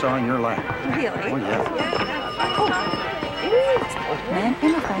thing you ever saw in your life. Really? Oh, yeah. Oh, man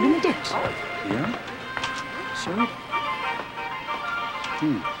in the fight in the ditch. Yeah? Sure.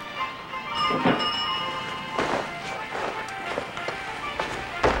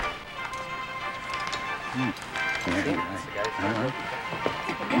 Yeah, you're right.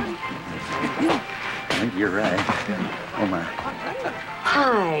 I think you're right. Oh, my.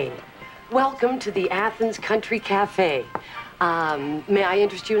 Hi. Welcome to the Athens Country Cafe. May I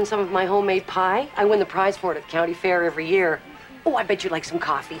interest you in some of my homemade pie? I win the prize for it at the county fair every year. Oh, I bet you'd like some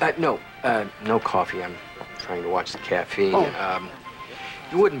coffee. No coffee. I'm trying to watch the caffeine. Oh.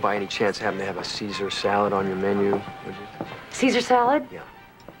 You wouldn't by any chance happen to have a Caesar salad on your menu, would you? Caesar salad? Yeah.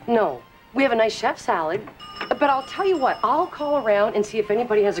 No. We have a nice chef salad. But I'll tell you what, I'll call around and see if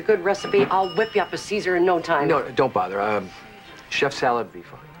anybody has a good recipe. I'll whip you up a Caesar in no time. No, don't bother. Chef salad would be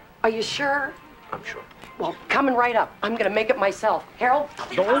fine. Are you sure? I'm sure. Well, coming right up. I'm gonna make it myself. Harold?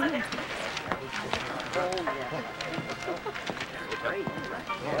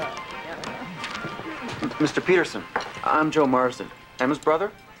 Mr. Peterson, I'm Joe Marsden. Emma's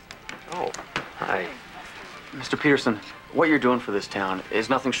brother? Oh, hi. Mr. Peterson, what you're doing for this town is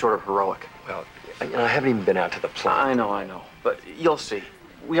nothing short of heroic. Well, I haven't even been out to the plant. I know. But you'll see.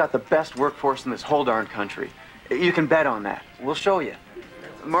 We got the best workforce in this whole darn country. You can bet on that. We'll show you.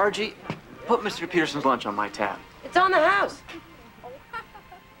 Margie, put Mr. Peterson's lunch on my tab. It's on the house.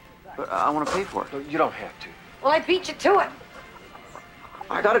 But I want to pay for it. You don't have to. Well, I beat you to it.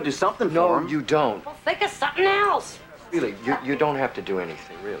 I gotta do something for No, him. you don't. Well, think of something else. Really, you don't have to do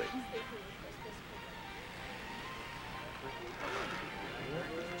anything, really.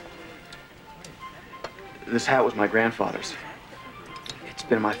 This hat was my grandfather's. It's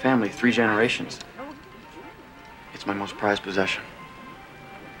been in my family 3 generations. It's my most prized possession.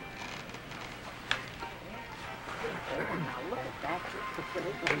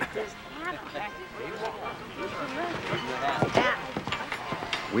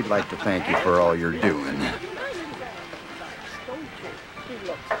 We'd like to thank you for all you're doing.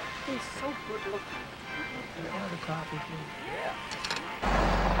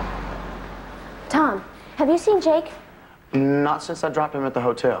 Tom, have you seen Jake? Not since I dropped him at the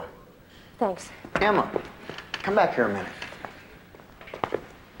hotel. Thanks. Emma, come back here a minute.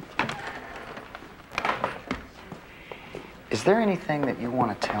 Is there anything that you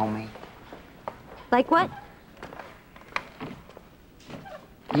want to tell me? Like what?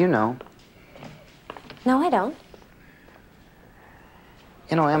 You know. No, I don't.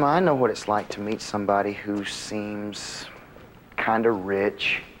 You know, Emma, I know what it's like to meet somebody who seems kind of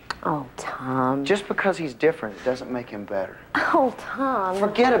rich. Oh, Tom. Just because he's different doesn't make him better. Oh, Tom.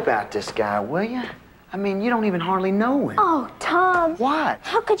 Forget about this guy, will you? I mean, you don't even hardly know him. Oh, Tom. What?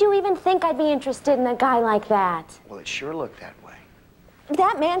 How could you even think I'd be interested in a guy like that? Well, it sure looked that way.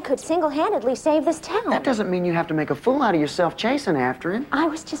 That man could single-handedly save this town. That doesn't mean you have to make a fool out of yourself chasing after him. I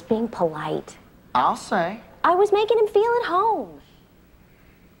was just being polite. I'll say. I was making him feel at home.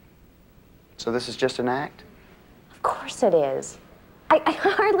 So this is just an act? Of course it is. I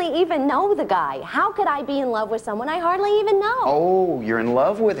hardly even know the guy. How could I be in love with someone I hardly even know? Oh, you're in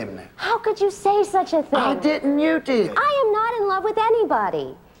love with him now. How could you say such a thing? I didn't, you did. I am not in love with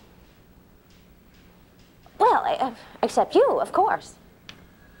anybody. Well, except you, of course.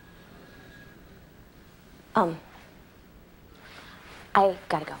 I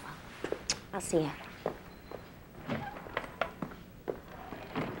gotta go. I'll see you.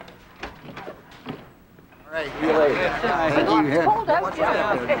 All right, see you later. Thank you. Hold up.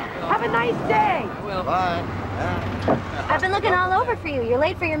 Have a nice day. Bye. I've been looking all over for you. You're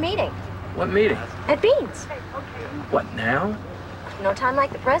late for your meeting. What meeting? At Beans. What, now? No time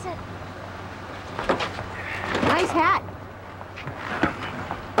like the present. Nice hat.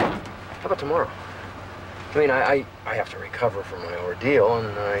 How about tomorrow? I mean, I have to recover from my ordeal,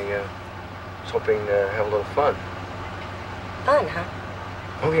 and I was hoping to have a little fun. Fun, huh?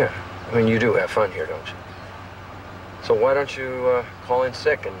 Oh, yeah. I mean, you do have fun here, don't you? So why don't you call in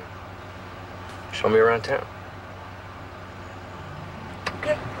sick and show me around town?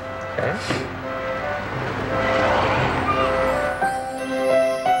 Okay. Okay.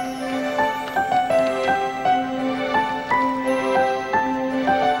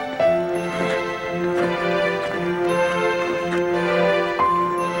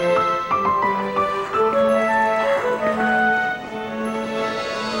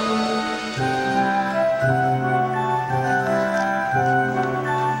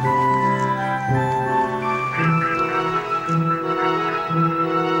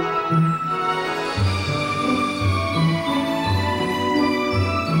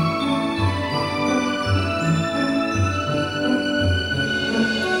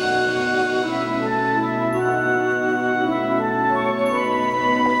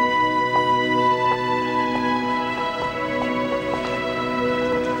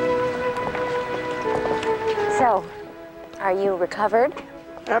 So, are you recovered?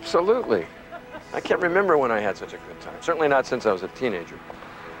 Absolutely. I can't remember when I had such a good time. Certainly not since I was a teenager.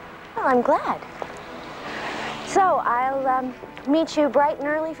 Well, I'm glad. So, I'll meet you bright and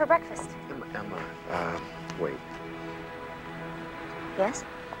early for breakfast. Emma, wait. Yes?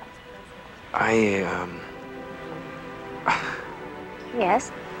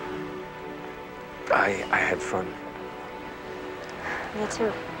 Yes? I had fun. Me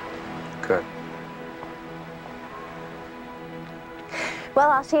too. Good. Well,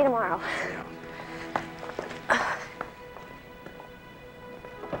 I'll see you tomorrow.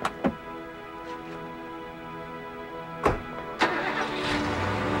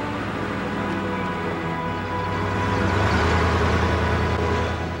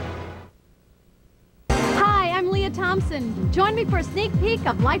 Hi, I'm Leah Thompson. Join me for a sneak peek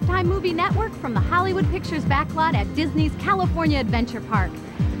of Lifetime Movie Network from the Hollywood Pictures backlot at Disney's California Adventure Park.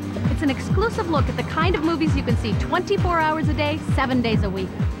 It's an exclusive look at the kind of movies you can see 24 hours a day, 7 days a week.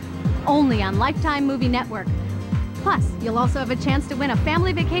 Only on Lifetime Movie Network. Plus, you'll also have a chance to win a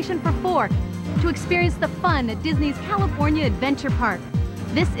family vacation for 4 to experience the fun at Disney's California Adventure Park.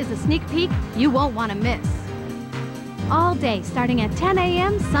 This is a sneak peek you won't want to miss. All day, starting at 10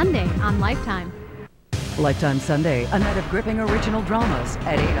 a.m. Sunday on Lifetime. Lifetime Sunday, a night of gripping original dramas.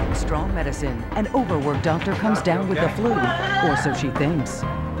 At 8 on Strong Medicine, an overworked doctor comes down with the flu, or so she thinks.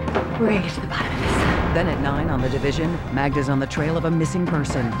 We're gonna get to the bottom of this. Then at 9 on The Division, Magda's on the trail of a missing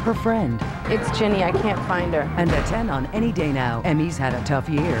person, her friend. It's Jenny. I can't find her. And at 10 on Any Day Now, Emmy's had a tough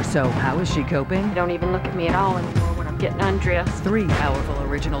year, so how is she coping? You don't even look at me at all anymore when I'm getting undressed. 3 powerful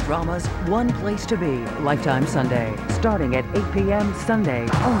original dramas, one place to be. Lifetime Sunday, starting at 8 p.m. Sunday,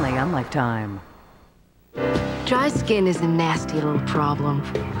 only on Lifetime. Dry skin is a nasty little problem,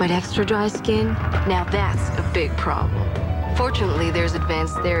 but extra dry skin, now that's a big problem. Fortunately, there's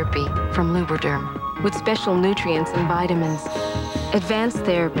advanced therapy from Lubriderm with special nutrients and vitamins. Advanced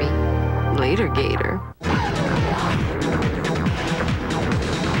therapy. Later, Gator.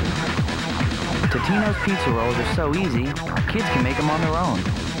 Totino's pizza rolls are so easy, kids can make them on their own.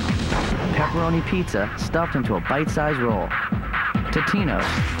 Pepperoni pizza stuffed into a bite-sized roll. Totino's,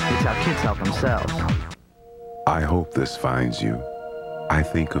 it's how kids help themselves. I hope this finds you. I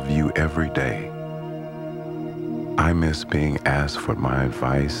think of you every day. I miss being asked for my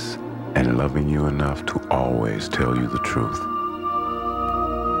advice and loving you enough to always tell you the truth.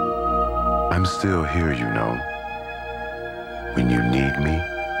 I'm still here, you know. When you need me,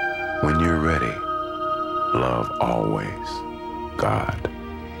 when you're ready. Love always, God.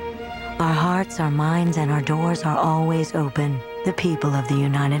 Our hearts, our minds, and our doors are always open. The people of the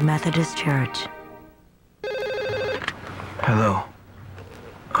United Methodist Church. Hello.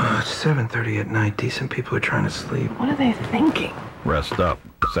 It's 7:30 at night. Decent people are trying to sleep. What are they thinking? Rest up.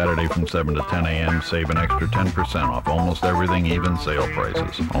 Saturday from 7 to 10 a.m. Save an extra 10% off almost everything, even sale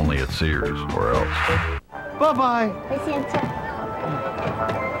prices. Only at Sears or else. Bye-bye. Hey, Santa.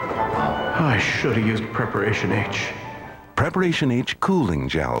 I should have used Preparation H. Preparation H Cooling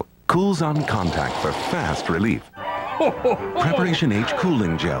Gel. Cools on contact for fast relief. Preparation H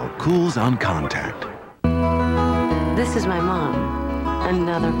Cooling Gel. Cools on contact. This is my mom.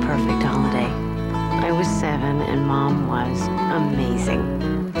 Another perfect holiday. I was 7 and Mom was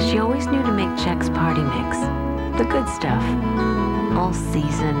amazing. She always knew to make Chex Party Mix. The good stuff. All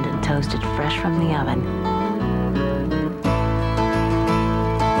seasoned and toasted fresh from the oven.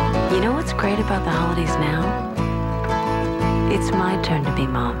 You know what's great about the holidays now? It's my turn to be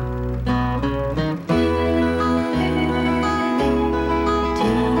Mom.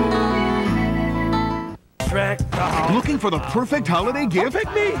 Looking for the perfect holiday gift? Pick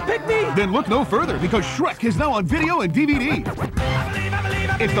me! Pick me! Then look no further, because Shrek is now on video and DVD.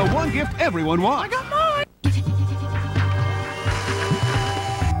 It's the one gift everyone wants. I got mine!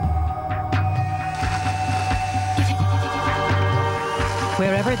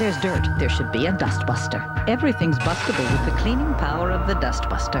 Wherever there's dirt, there should be a dustbuster. Everything's bustable with the cleaning power of the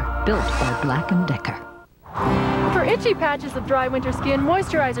Dustbuster, built by Black & Decker. For itchy patches of dry winter skin,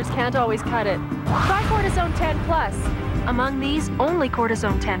 moisturizers can't always cut it. Try Cortisone 10 Plus. Among these, only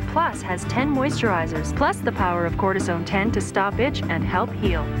Cortisone 10 Plus has 10 moisturizers, plus the power of Cortisone 10 to stop itch and help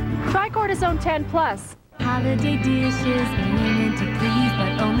heal. Try Cortisone 10 Plus. Holiday dishes ain't meant to please,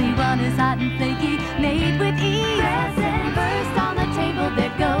 but only one is hot and flaky, made with ease. Presents first on the table,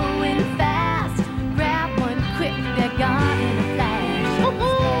 they're going fast. Grab one quick, they're gone in a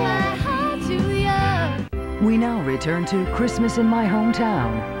flash. How to you? We now return to Christmas in My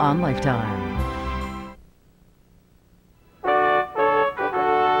Hometown on Lifetime.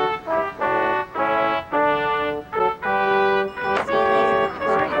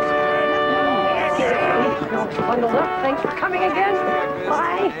 Thanks for coming again.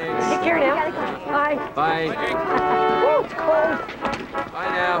 Bye. Take care now. Bye. Bye. Woo, it's cold. Bye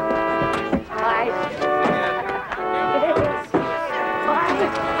now. Bye.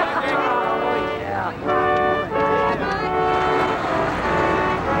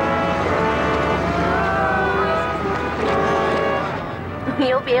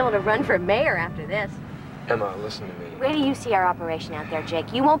 You'll be able to run for mayor after this. Emma, listen to me. Wait till you see our operation out there,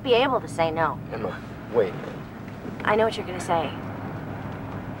 Jake. You won't be able to say no. Emma, wait. I know what you're going to say.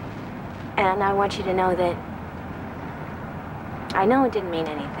 And I want you to know that I know it didn't mean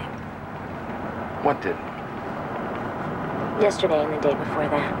anything. What did? Yesterday and the day before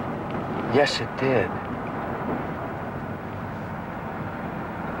that. Yes, it did.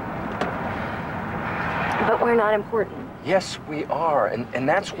 But we're not important. Yes, we are, and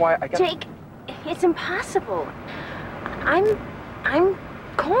that's why I got... Jake, it's impossible. I'm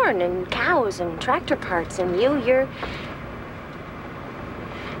corn and cows and tractor parts, and you're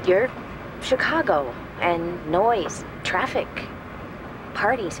Chicago and noise, traffic,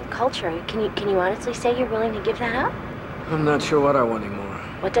 parties and culture. Can you honestly say you're willing to give that up? I'm not sure what I want anymore.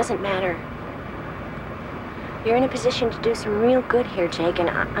 What doesn't matter? You're in a position to do some real good here, Jake, and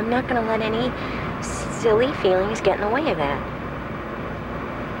I'm not going to let any silly feelings get in the way of that.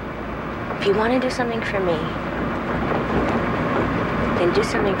 If you want to do something for me, then do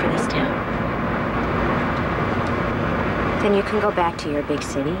something for this town. Then you can go back to your big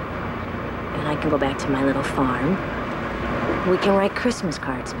city, and I can go back to my little farm. We can write Christmas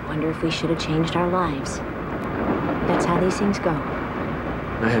cards and wonder if we should have changed our lives. That's how these things go.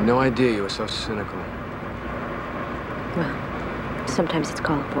 I had no idea you were so cynical. Well, sometimes it's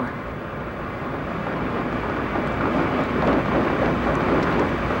called for.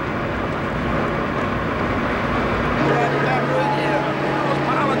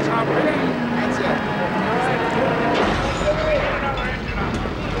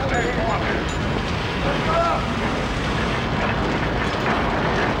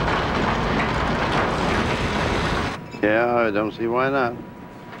 Yeah, I don't see why not.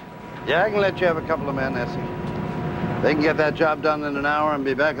 Yeah, I can let you have a couple of men, Essie. They can get that job done in an hour and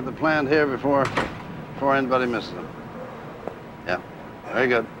be back at the plant here before anybody misses them. Yeah, very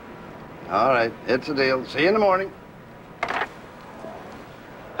good. All right, it's a deal. See you in the morning.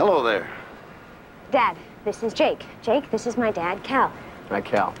 Hello there. Dad, this is Jake. Jake, this is my dad, Cal. Hi,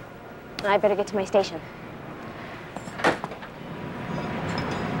 Cal. I better get to my station.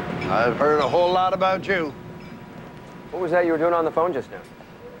 I've heard a whole lot about you. What was that you were doing on the phone just now?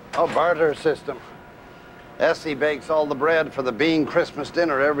 Oh, barter system. Essie bakes all the bread for the Bean Christmas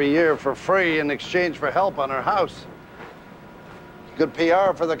dinner every year for free in exchange for help on her house. Good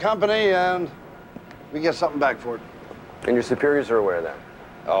PR for the company, and we get something back for it. And your superiors are aware of that?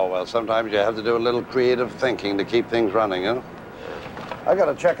 Oh, well, sometimes you have to do a little creative thinking to keep things running, you know? I got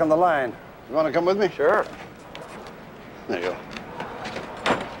a check on the line. You want to come with me? Sure. There you go.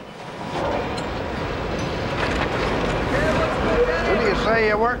 Who do you say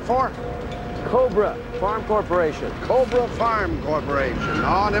you work for? Cobra Farm Corporation. Cobra Farm Corporation.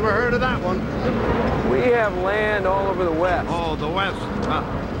 Oh, never heard of that one. We have land all over the West. Oh, the West, huh?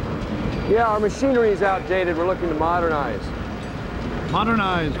 Yeah, our machinery's outdated. We're looking to modernize.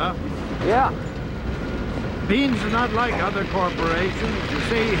 Modernize, huh? Yeah. Beans is not like other corporations. You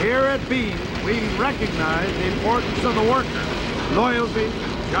see, here at Beans, we recognize the importance of the worker. Loyalty,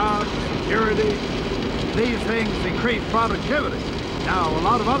 jobs, security. These things increase productivity. Now, a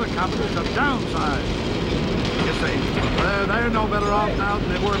lot of other companies have downsized. You see, they're no better off now than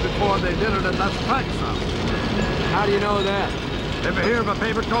they were before they did it, and that's the fact, son. How do you know that? Ever hear of a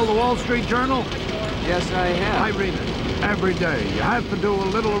paper called the Wall Street Journal? Yes, I have. I read it every day. You have to do a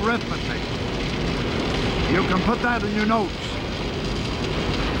little arithmetic. You can put that in your notes.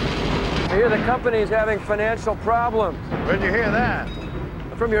 I hear the company's having financial problems. Where'd you hear that?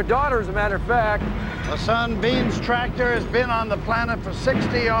 From your daughter, as a matter of fact. My son, Bean's tractor has been on the planet for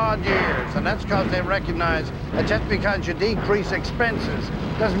 60-odd years, and that's because they recognize that just because you decrease expenses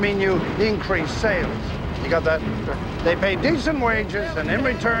doesn't mean you increase sales. You got that? They pay decent wages, and in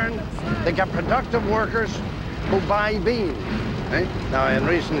return, they get productive workers who buy beans. Eh? Now, in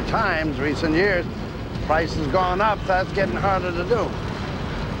recent times, recent years, price has gone up. That's getting harder to do.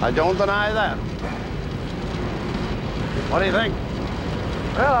 I don't deny that. What do you think?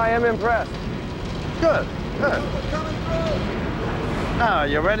 Well, I am impressed. Good, good. Now,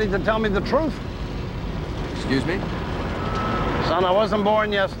 you ready to tell me the truth? Excuse me? Son, I wasn't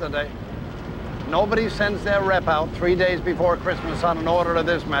born yesterday. Nobody sends their rep out 3 days before Christmas on an order of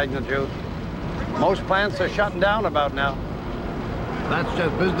this magnitude. Most plants are shutting down about now. That's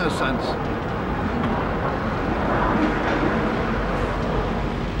just business sense.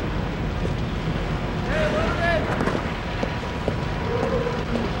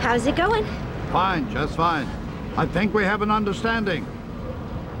 How's it going? Fine, just fine. I think we have an understanding.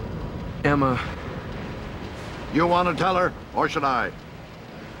 Emma. You want to tell her, or should I?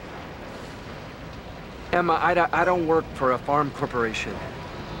 Emma, I don't work for a farm corporation.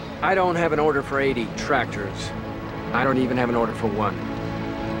 I don't have an order for 80 tractors. I don't even have an order for one.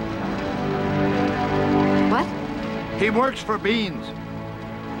 What? He works for Beans.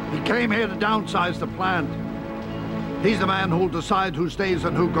 He came here to downsize the plant. He's the man who'll decide who stays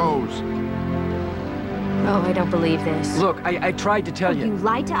and who goes. Oh, I don't believe this. Look, I tried to tell you. You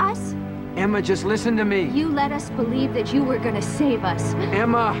lied to us? Emma, just listen to me. You let us believe that you were gonna save us.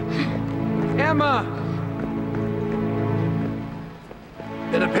 Emma! Emma!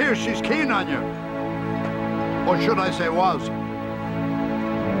 It appears she's keen on you. Or should I say was.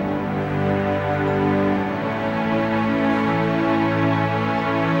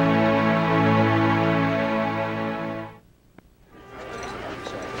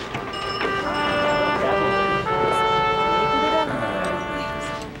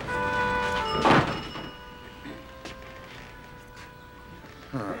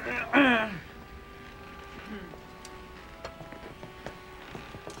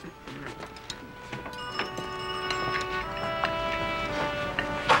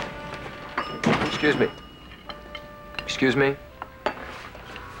 Excuse me. Excuse me?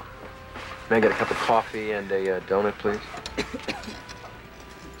 May I get a cup of coffee and a donut, please?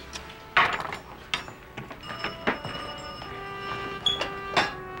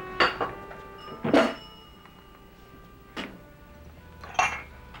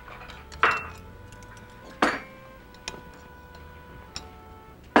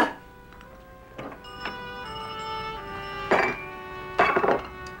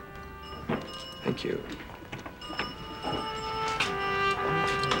 Thank you.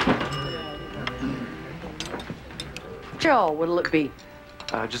 Joe, what'll it be?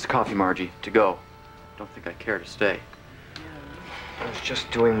 Just a coffee, Margie, to go. Don't think I care to stay. I was just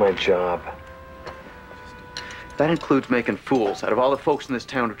doing my job. That includes making fools out of all the folks in this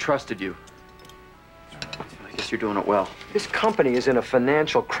town who trusted you. I guess you're doing it well. This company is in a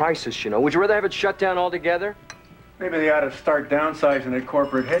financial crisis, you know. Would you rather have it shut down altogether? Maybe they ought to start downsizing at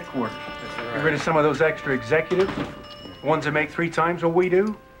corporate headquarters. Get rid of some of those extra executives, ones that make 3 times what we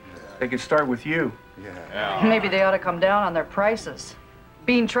do. They could start with you. Maybe they ought to come down on their prices.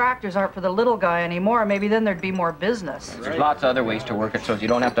 Bean tractors aren't for the little guy anymore. Maybe then there'd be more business. There's lots of other ways to work it so you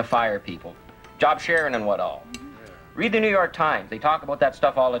don't have to fire people. Job sharing and what all. Read the New York Times. They talk about that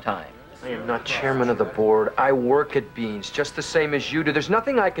stuff all the time. I am not chairman of the board. I work at Beans, just the same as you do. There's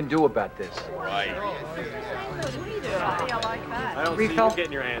nothing I can do about this. Right. I don't see you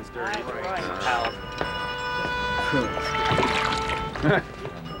getting your hands dirty.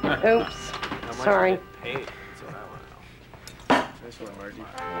 Oops. Sorry. Hey, that's what I want to know. This one, Margie.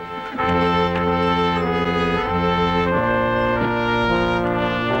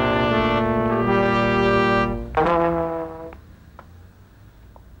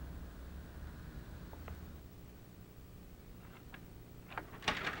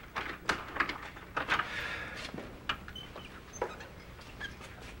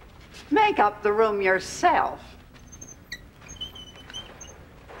 Make up the room yourself.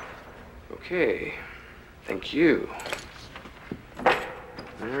 Okay. Thank you.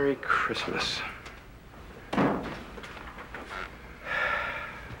 Merry Christmas.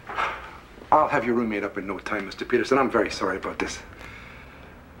 I'll have your room made up in no time, Mr. Peterson. I'm very sorry about this.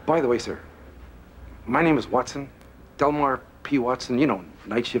 By the way, sir, my name is Watson, Delmar P. Watson. You know,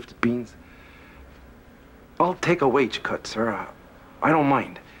 night shift at Beans. I'll take a wage cut, sir. I don't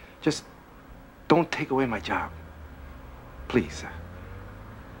mind. Just don't take away my job. Please.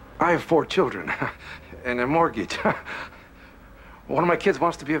 I have 4 children and a mortgage. One of my kids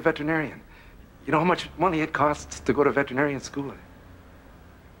wants to be a veterinarian. You know how much money it costs to go to veterinarian school?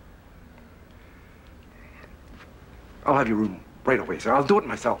 I'll have your room right away, sir. I'll do it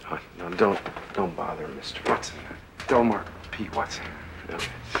myself. No, don't bother, Mr. Watson. Delmar P. Watson. No,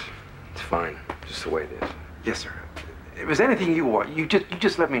 it's fine. Just the way it is. Yes, sir. If there's anything you want, you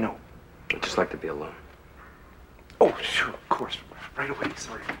just let me know. I'd just like to be alone. Oh, sure, of course. Right away,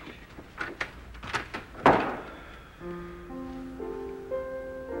 sorry.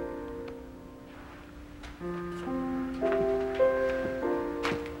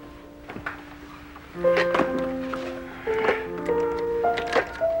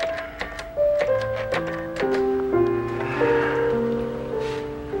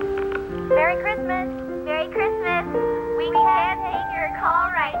 Merry Christmas! Merry Christmas! We can't take your call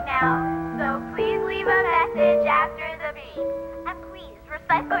right now, so please leave a message after the beep. And please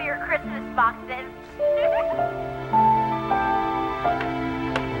recycle your Christmas boxes.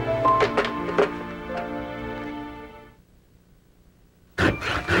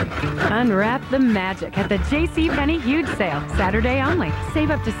 Unwrap the magic at the JCPenney Huge Sale, Saturday only. Save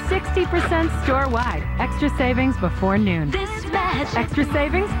up to 60% store-wide. Extra savings before noon. This magic. Extra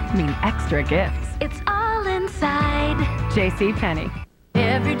savings mean extra gifts. It's all inside. JCPenney.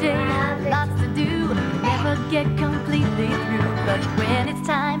 Every day, lots to do. Never get completely through. But when it's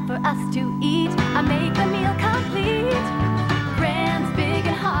time for us to eat, I make a meal complete. Grand's big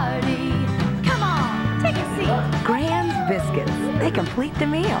and hearty. Come on, take a seat. Grand's Biscuits. They complete the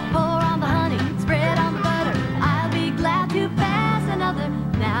meal. Pour on the honey, spread on the butter. I'll be glad to pass another.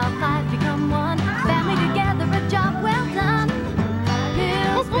 Now 5 become 1. Family together, a job well done.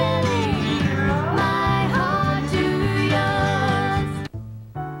 Pillsbury, my heart to yours.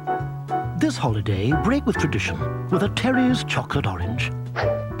 This holiday, break with tradition with a Terry's chocolate orange.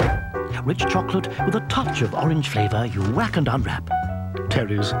 Rich chocolate with a touch of orange flavor you whack and unwrap.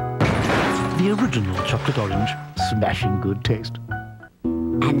 Terry's, the original chocolate orange, smashing good taste.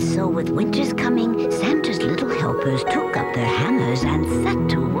 And so with winter's coming, Santa's little helpers took up their hammers and set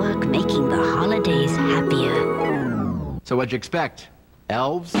to work making the holidays happier. So what'd you expect?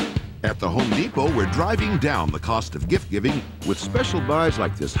 Elves? At the Home Depot, we're driving down the cost of gift giving with special buys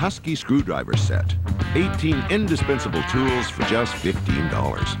like this Husky screwdriver set. 18 indispensable tools for just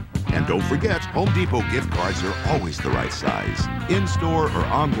 $15. And don't forget, Home Depot gift cards are always the right size. In-store or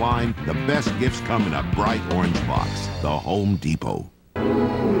online, the best gifts come in a bright orange box. The Home Depot.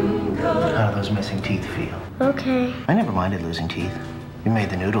 How do those missing teeth feel? Okay. I never minded losing teeth. You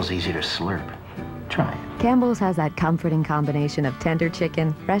made the noodles easy to slurp. Try it. Campbell's has that comforting combination of tender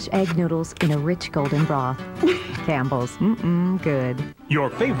chicken, fresh egg noodles in a rich golden broth. Campbell's, good. Your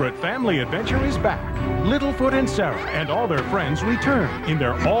favorite family adventure is back. Littlefoot and Sarah and all their friends return in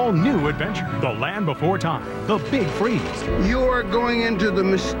their all-new adventure, The Land Before Time, The Big Freeze. You are going into the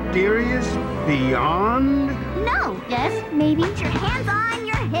mysterious beyond? No. Yes, maybe. Put your hands on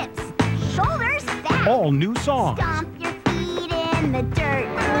your hips. Shoulders back. All new songs. Stomp your feet in the dirt.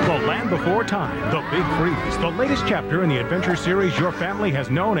 The Land Before Time, The Big Freeze, the latest chapter in the adventure series your family has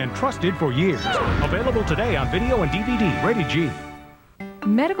known and trusted for years. Available today on video and DVD, rated G.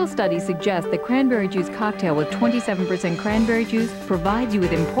 Medical studies suggest that cranberry juice cocktail with 27% cranberry juice provides you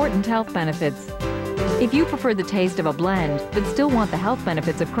with important health benefits. If you prefer the taste of a blend, but still want the health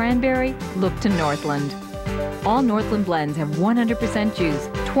benefits of cranberry, look to Northland. All Northland blends have 100% juice,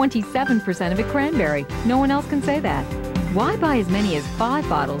 27% of it cranberry. No one else can say that. Why buy as many as 5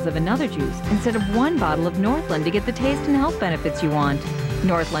 bottles of another juice instead of 1 bottle of Northland to get the taste and health benefits you want?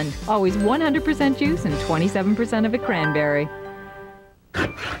 Northland, always 100% juice and 27% of it cranberry.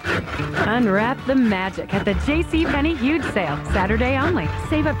 Unwrap the magic at the JCPenney Huge Sale, Saturday only.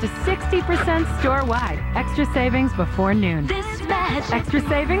 Save up to 60% store-wide. Extra savings before noon. This magic. Extra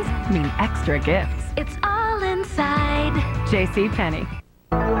savings mean extra gifts. It's all inside. JCPenney.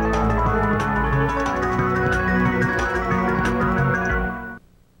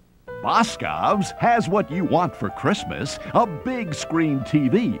 Boscov's has what you want for Christmas, a big screen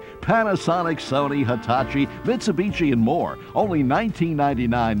TV. Panasonic, Sony, Hitachi, Mitsubishi, and more. Only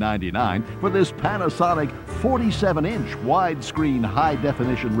 $1999.99 for this Panasonic 47-inch widescreen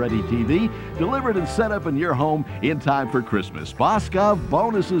high-definition ready TV, delivered and set up in your home in time for Christmas. Boscov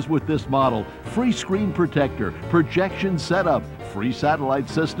bonuses with this model: free screen protector, projection setup, free satellite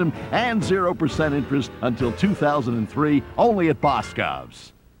system, and 0% interest until 2003, only at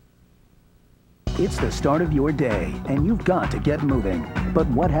Boscov's. It's the start of your day, and you've got to get moving. But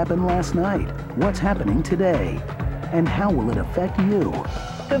what happened last night? What's happening today? And how will it affect you?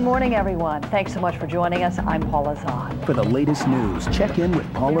 Good morning, everyone. Thanks so much for joining us. I'm Paula Zahn. For the latest news, check in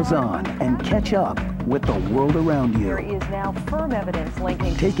with Paula Zahn and catch up with the world around you. There is now firm evidence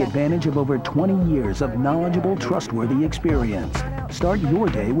linking... Take advantage of over 20 years of knowledgeable, trustworthy experience. Start your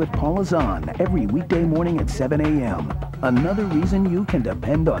day with Paula Zahn every weekday morning at 7 a.m. Another reason you can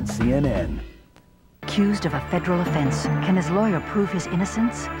depend on CNN. Accused of a federal offense. Can his lawyer prove his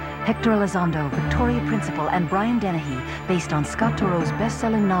innocence? Hector Elizondo, Victoria Principal, and Brian Dennehy, based on Scott Turow's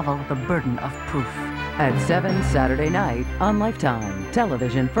best-selling novel, The Burden of Proof. At 7 Saturday night on Lifetime,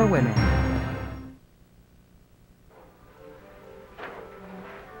 television for women.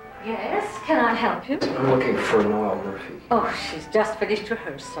 Yes, can I help you? I'm looking for Noel Murphy. Oh, she's just finished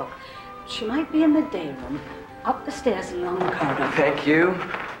rehearsal. She might be in the day room, up the stairs along the corridor. Thank you.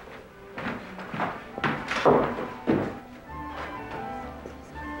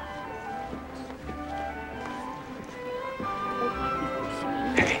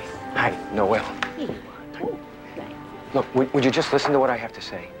 Hi, Noel. Look, would you just listen to what I have to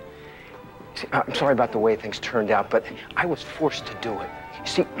say? See, I'm sorry about the way things turned out, but I was forced to do it. You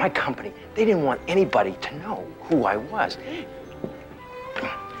see, my company, they didn't want anybody to know who I was.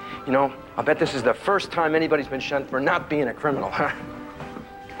 You know, I'll bet this is the first time anybody's been shunned for not being a criminal, huh?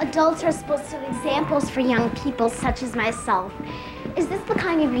 Adults are supposed to have examples for young people such as myself. Is this the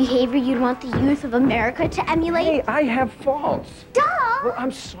kind of behavior you'd want the youth of America to emulate? Hey, I have faults. Duh! Well,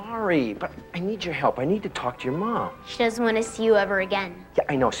 I'm sorry, but I need your help. I need to talk to your mom. She doesn't want to see you ever again. Yeah,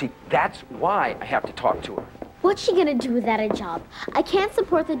 I know. See, that's why I have to talk to her. What's she gonna do without a job? I can't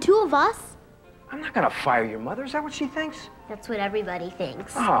support the two of us. I'm not gonna fire your mother. Is that what she thinks? That's what everybody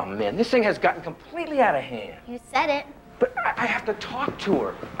thinks. Oh, man, this thing has gotten completely out of hand. You said it. But I have to talk to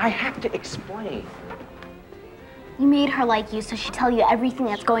her. I have to explain. You made her like you so she'd tell you everything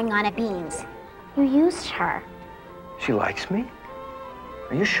that's going on at Beans. You used her. She likes me?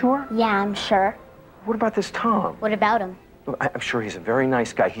 Are you sure? Yeah, I'm sure. What about this Tom? What about him? Look, I'm sure he's a very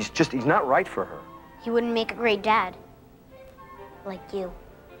nice guy. He's not right for her. He wouldn't make a great dad. Like you.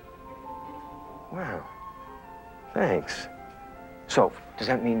 Wow. Thanks. So, does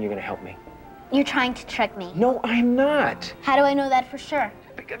that mean you're gonna help me? You're trying to trick me. No, I'm not. How do I know that for sure?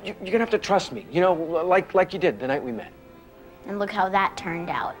 You're gonna have to trust me. You know, like you did the night we met. And look how that turned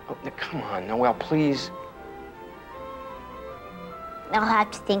out. Oh, come on, Noelle, please. I'll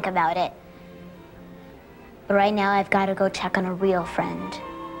have to think about it. But right now, I've got to go check on a real friend.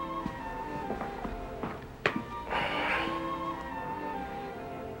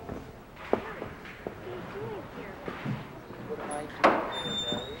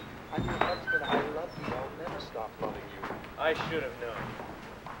 I should have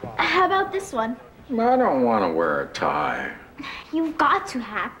known. How about this one? I don't want to wear a tie. You've got to,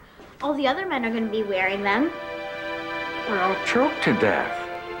 Hap. All the other men are going to be wearing them. Well, I'll choke to death.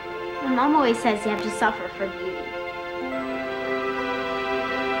 My mom always says you have to suffer for beauty.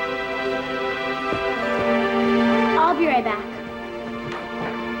 I'll be right back.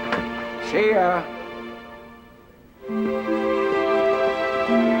 See ya.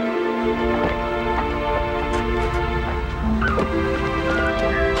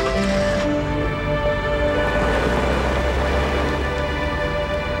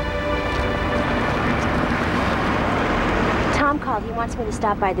 Tom called. He wants me to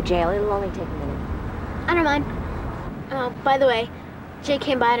stop by the jail. It'll only take a minute. I don't mind. By the way, Jay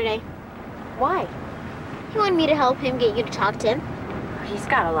came by today. Why? He wanted me to help him get you to talk to him. He's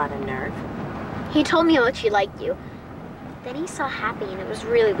got a lot of nerve. He told me how much he liked you. Then he saw Happy and it was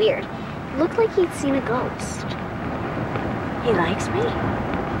really weird. It looked like he'd seen a ghost. He likes me?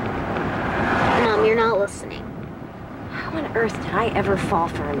 Mom, you're not listening. How on earth did I ever fall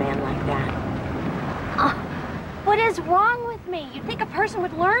for a man like that? What is wrong with me? You'd think a person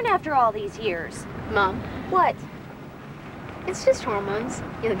would learn after all these years. Mom. What? It's just hormones.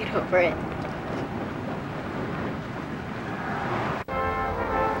 You'll get over it.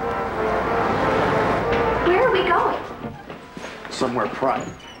 Where are we going? Somewhere private.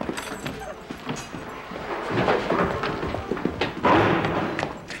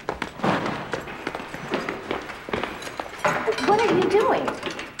 What are you doing?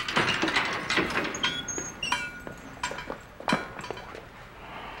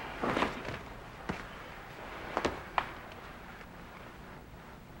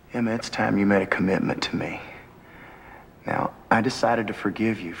 Emma, it's time you made a commitment to me. Now, I decided to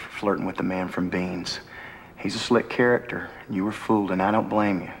forgive you for flirting with the man from Beans. He's a slick character, and you were fooled, and I don't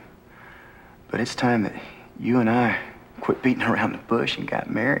blame you. But it's time that you and I quit beating around the bush and got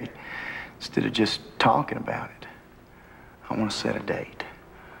married instead of just talking about it. I want to set a date.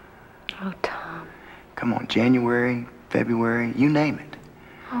 Oh, Tom. Come on, January, February, you name it.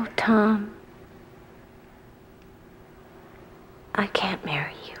 Oh, Tom. I can't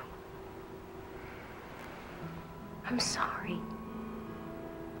marry you. I'm sorry.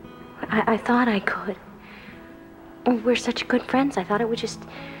 I thought I could. We're such good friends. I thought it would just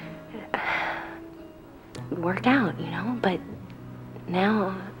work out, you know? But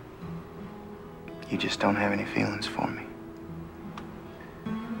now... You just don't have any feelings for me.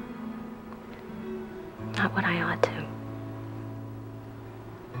 Not what I ought to.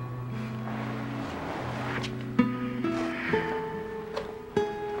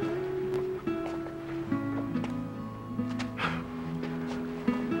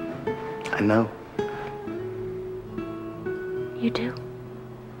 I know. You do?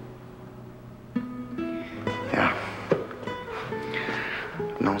 Yeah.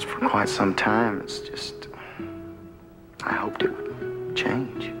 I've known for quite some time. It's just... I hoped it would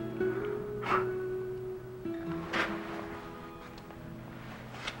change.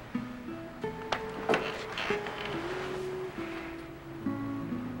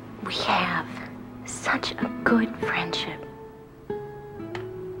 We have such a good friendship.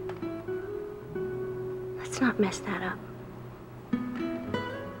 Let's not mess that up.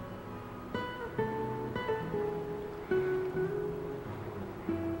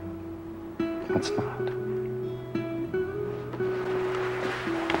 Let's not.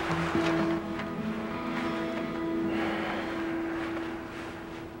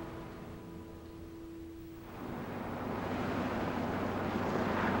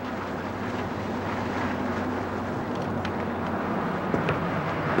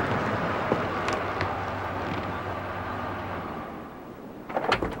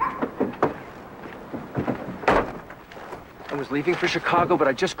 I was leaving for Chicago, but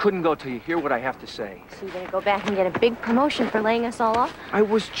I just couldn't go till you hear what I have to say. So you're gonna go back and get a big promotion for laying us all off? I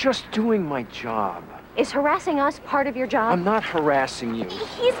was just doing my job. Is harassing us part of your job? I'm not harassing you.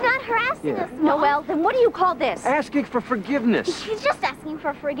 He's not harassing us, Mom. Noelle, then what do you call this? Asking for forgiveness. He's just asking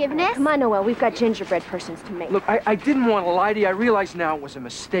for forgiveness. Come on, Noelle, we've got gingerbread persons to make. Look, I didn't want to lie to you. I realize now it was a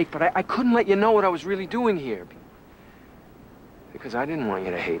mistake, but I couldn't let you know what I was really doing here. Because I didn't want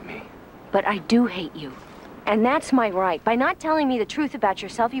you to hate me. But I do hate you. And that's my right. By not telling me the truth about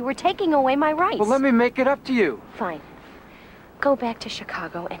yourself, you were taking away my rights. Well, let me make it up to you. Fine. Go back to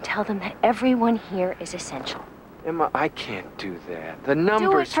Chicago and tell them that everyone here is essential. Emma, I can't do that. The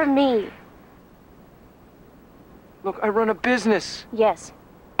numbers... Do it for me. Look, I run a business. Yes,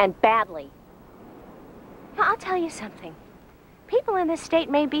 and badly. Now, I'll tell you something. People in this state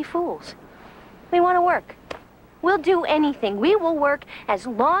may be fools. We want to work. We'll do anything. We will work as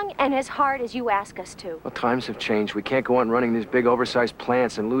long and as hard as you ask us to. Well, times have changed. We can't go on running these big oversized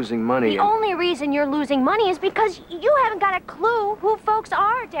plants and losing money. The only reason you're losing money is because you haven't got a clue who folks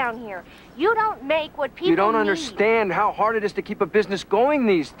are down here. You don't make what people You don't need. understand how hard it is to keep a business going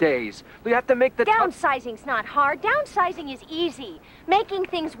these days. We have to make the... Downsizing's not hard. Downsizing is easy. Making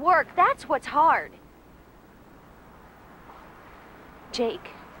things work, that's what's hard.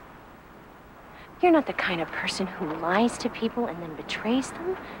 Jake, you're not the kind of person who lies to people and then betrays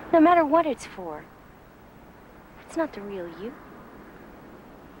them, no matter what it's for. That's not the real you.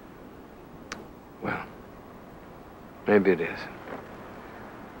 Well, maybe it is.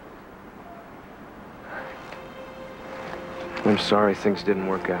 I'm sorry things didn't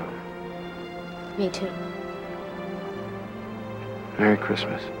work out. Me too. Merry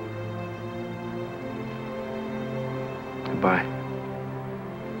Christmas. Goodbye.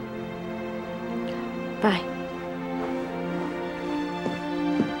 Bye.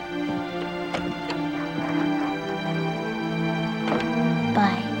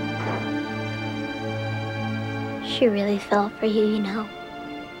 Bye. She really fell for you, you know.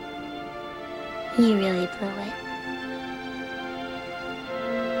 You really blew it.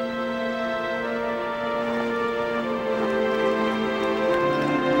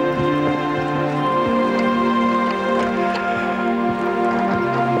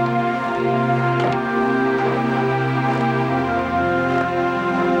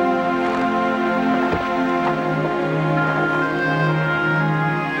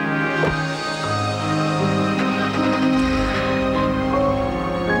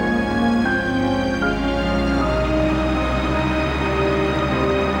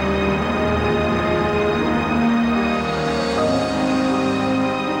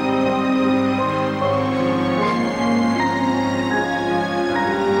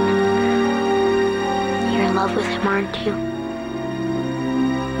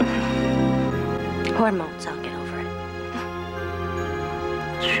 Hormones, I'll get over it.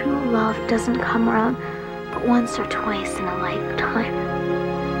 True love doesn't come around but once or twice in a lifetime.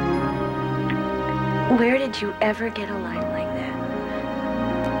 Where did you ever get a line like that?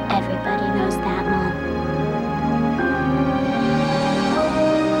 Everybody knows that, Mom.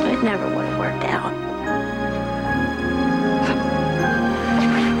 It never would have worked out.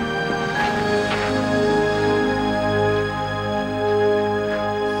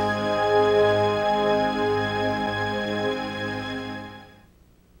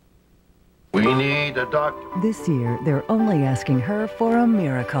 We need a doctor. This year, they're only asking her for a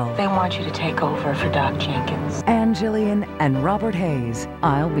miracle. They want you to take over for Doc Jenkins. Ann Gillian and Robert Hayes,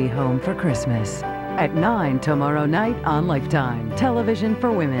 I'll Be Home for Christmas. At 9 tomorrow night on Lifetime. Television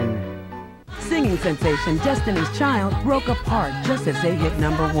for women. Singing sensation Destiny's Child broke apart just as they hit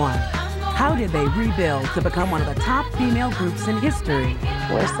 #1. How did they rebuild to become one of the top female groups in history?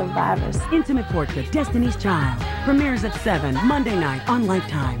 We're survivors. Intimate portrait Destiny's Child premieres at 7 Monday night on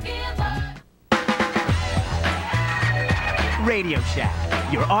Lifetime. Radio Shack,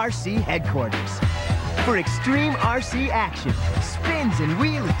 your RC headquarters. For extreme RC action, spins and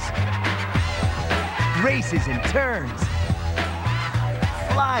wheelies, races and turns.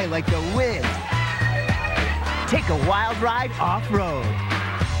 Fly like the wind. Take a wild ride off-road.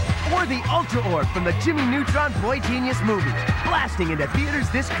 Or the Ultra Orb from the Jimmy Neutron Boy Genius movie. Blasting into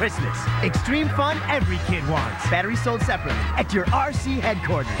theaters this Christmas. Extreme fun every kid wants. Batteries sold separately at your RC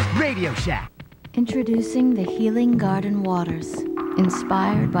headquarters, Radio Shack. Introducing the Healing Garden Waters,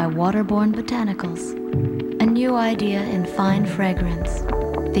 inspired by waterborne botanicals. A new idea in fine fragrance.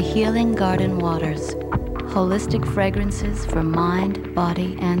 The Healing Garden Waters. Holistic fragrances for mind,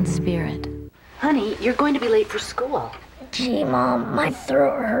 body, and spirit. Honey, you're going to be late for school. Gee, Mom, my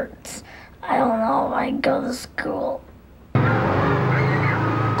throat hurts. I don't know if I can go to school.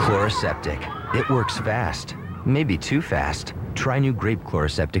 Chloraseptic. It works fast. Maybe too fast. Try new grape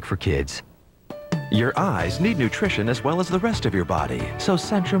Chloraseptic for kids. Your eyes need nutrition as well as the rest of your body, so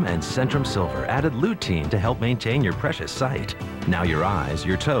Centrum and Centrum Silver added lutein to help maintain your precious sight. Now your eyes,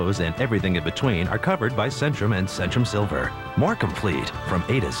 your toes, and everything in between are covered by Centrum and Centrum Silver. More complete from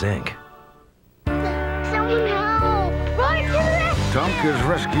A to Zinc. Someone help! Run to the Tonka's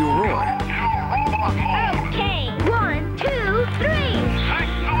Rescue Roy. Okay, 1, 2, 3.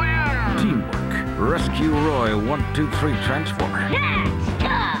 Teamwork. Rescue Roy 1, 2, 3 transformer.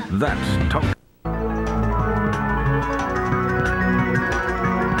 That's Tonka.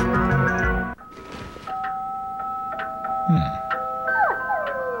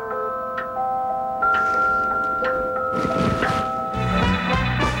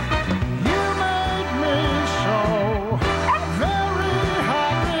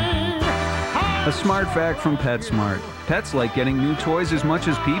 A smart fact from PetSmart. Pets like getting new toys as much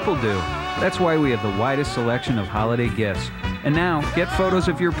as people do. That's why we have the widest selection of holiday gifts. And now, get photos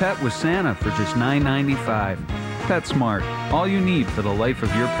of your pet with Santa for just $9.95. PetSmart. All you need for the life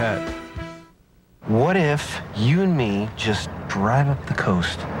of your pet. What if you and me just drive up the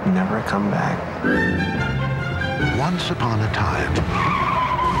coast, never come back? Once upon a time,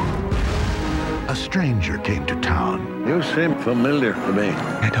 a stranger came to town. You seem familiar to me.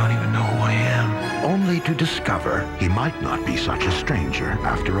 I don't even know who I am. Only to discover he might not be such a stranger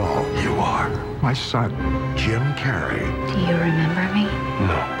after all. You are my son, Jim Carrey. Do you remember me?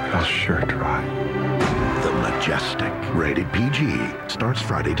 No, but I'll sure try. The Majestic. Rated PG. Starts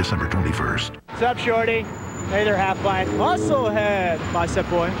Friday, December 21st. What's up, Shorty? Hey there, half-pint. Musclehead. Bicep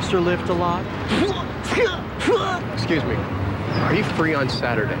boy. Mr. Lift a lot. Excuse me. Are you free on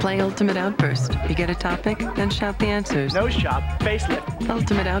Saturday? Play Ultimate Outburst. You get a topic, then shout the answers. No shop. Facelift.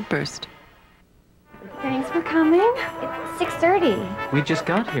 Ultimate Outburst. Thanks for coming. It's 6:30. We just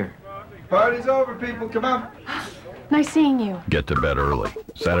got here. Party's over, people. Come on. Nice seeing you. Get to bed early.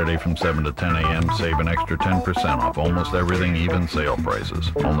 Saturday from 7 to 10 a.m. Save an extra 10% off almost everything, even sale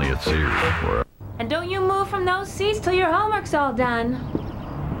prices. Only at Sears. And don't you move from those seats till your homework's all done.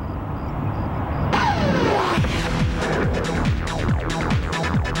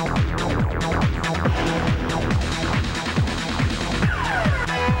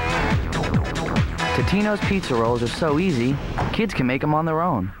 Totino's pizza rolls are so easy, kids can make them on their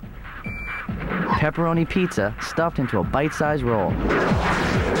own. Pepperoni pizza stuffed into a bite-sized roll.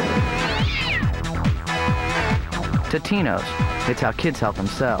 Totino's. It's how kids help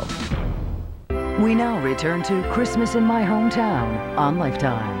themselves. We now return to Christmas in My Hometown on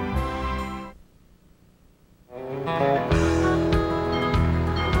Lifetime.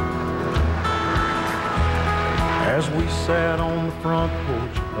 As we sat on the front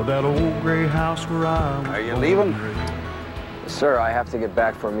porch of that old gray house where I was. Are you leaving? Sir, I have to get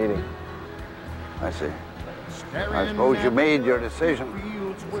back for a meeting. I see. I suppose you made your decision.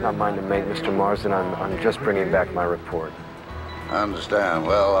 It's not mine to make, Mr. Marsden. I'm just bringing back my report. I understand.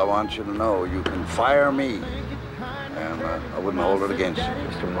 Well, I want you to know you can fire me, and I wouldn't hold it against you.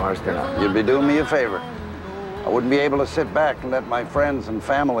 Mr. Marsden, You'd be doing me a favor. I wouldn't be able to sit back and let my friends and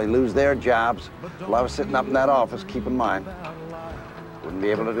family lose their jobs while I was sitting up in that office keeping mine. Wouldn't be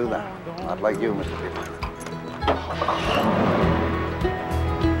able to do that. Not like you, Mr. Peter.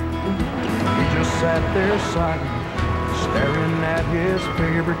 He just sat there silent, staring at his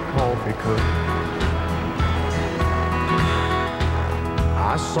favorite coffee cup.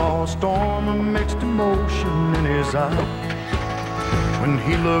 I saw a storm of mixed emotion in his eye when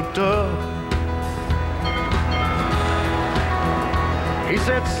he looked up. He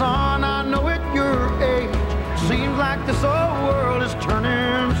said, son, I know at your age, seems like this whole world is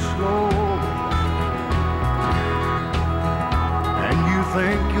turning slow. And you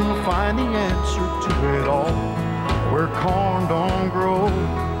think you'll find the answer to it all where corn don't grow.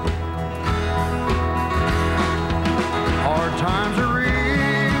 Hard times are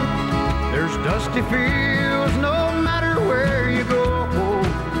real, there's dusty fields no matter where you go.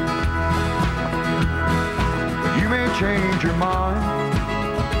 But you may change your mind,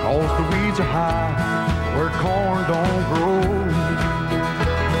 'cause the weeds are high where corn don't grow.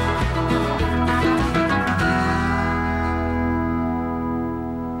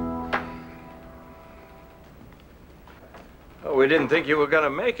 Oh, we didn't think you were going to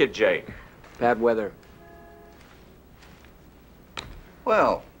make it, Jake. Bad weather.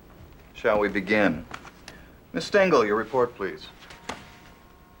 Well, shall we begin? Miss Stengel, your report, please.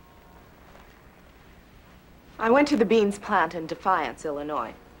 I went to the beans plant in Defiance,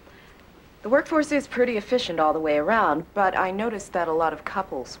 Illinois. The workforce is pretty efficient all the way around, but I noticed that a lot of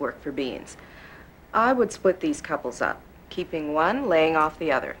couples work for beans. I would split these couples up, keeping one, laying off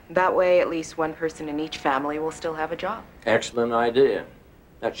the other. That way, at least one person in each family will still have a job. Excellent idea.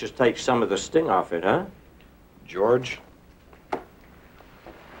 That just takes some of the sting off it, huh? George?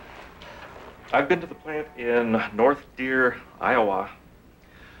 I've been to the plant in North Deer, Iowa.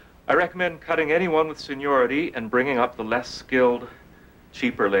 I recommend cutting anyone with seniority and bringing up the less skilled,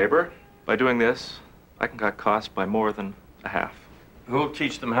 cheaper labor. By doing this, I can cut costs by more than a half. Who'll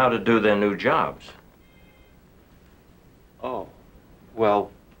teach them how to do their new jobs? Oh,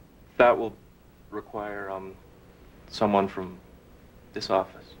 well, that will require, someone from this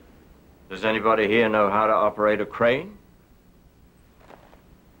office. Does anybody here know how to operate a crane?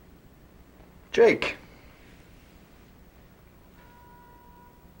 Jake.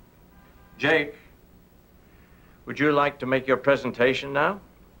 Jake, would you like to make your presentation now?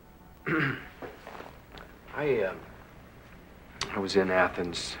 I was in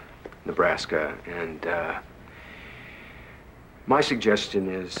Athens Nebraska, and my suggestion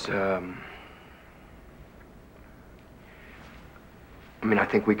is, I mean, I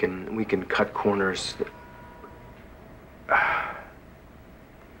think we can cut corners.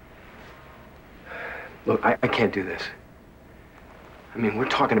 Look, I can't do this. I mean, we're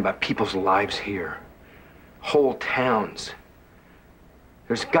talking about people's lives here, whole towns.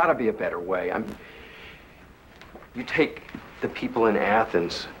 There's got to be a better way. You take the people in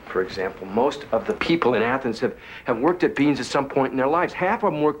Athens, for example. Most of the people in Athens have worked at Beans at some point in their lives. Half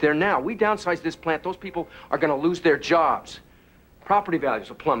of them work there now. We downsize this plant, those people are going to lose their jobs. Property values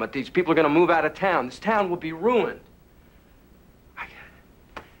will plummet. These people are going to move out of town. This town will be ruined.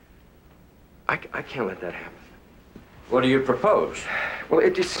 I can't let that happen. What do you propose? Well,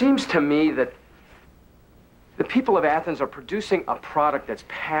 it just seems to me that the people of Athens are producing a product that's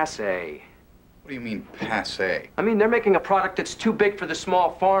passé. What do you mean, passé? I mean, they're making a product that's too big for the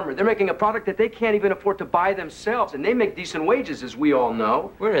small farmer. They're making a product that they can't even afford to buy themselves, and they make decent wages, as we all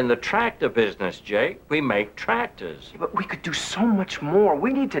know. We're in the tractor business, Jake. We make tractors. Yeah, but we could do so much more.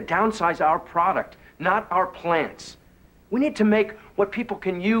 We need to downsize our product, not our plants. We need to make what people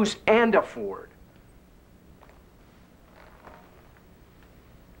can use and afford.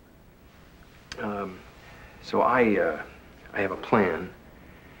 So I have a plan.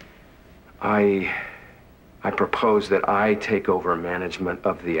 I propose that I take over management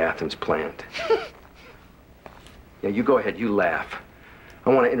of the Athens plant. Yeah, you go ahead, you laugh.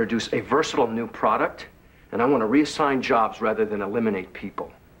 I want to introduce a versatile new product, and I want to reassign jobs rather than eliminate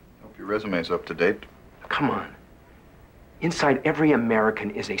people. Hope your resume's up to date. Come on. Inside every American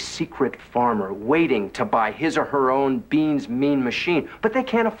is a secret farmer waiting to buy his or her own Beans Mean machine, but they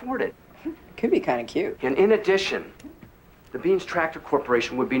can't afford it. Could be kind of cute. And in addition, the Beans Tractor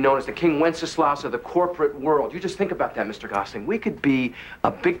Corporation would be known as the King Wenceslaus of the corporate world. You just think about that, Mr. Gosling. We could be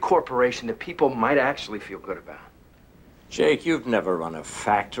a big corporation that people might actually feel good about. Jake, you've never run a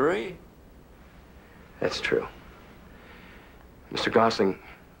factory. That's true. Mr. Gosling,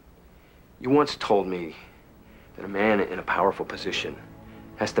 you once told me that a man in a powerful position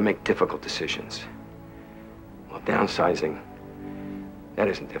has to make difficult decisions. Well, downsizing, that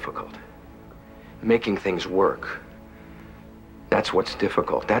isn't difficult. Making things work, that's what's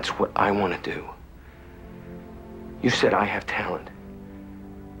difficult. That's what I want to do. You said I have talent.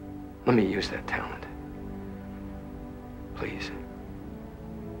 Let me use that talent. Please.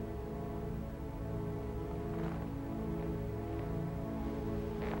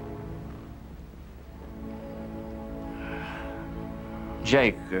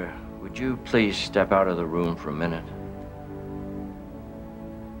 Jake, would you please step out of the room for a minute?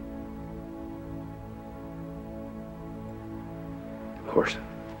 Of course.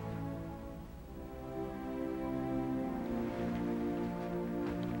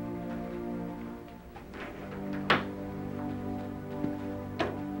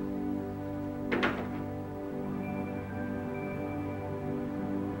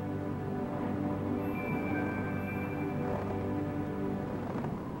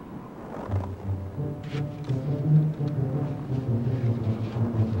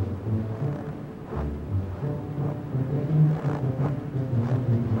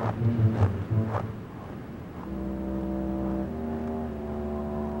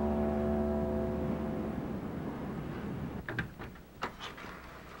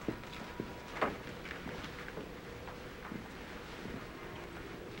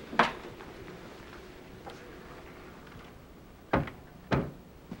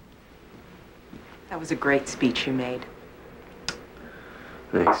 That was a great speech you made.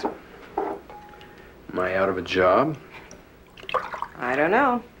 Thanks. Am I out of a job? I don't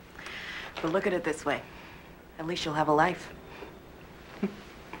know. But look at it this way. At least you'll have a life.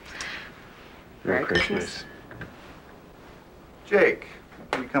 Merry Christmas. Jake,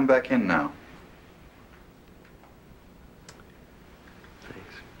 we come back in now.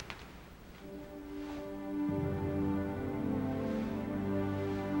 Thanks.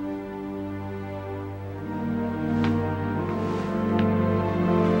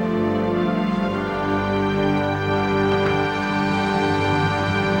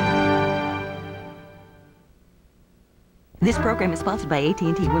 This program is sponsored by AT&T.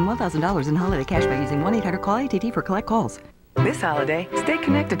 Win $1,000 in holiday cash by using 1-800-CALL-ATT for collect calls. This holiday, stay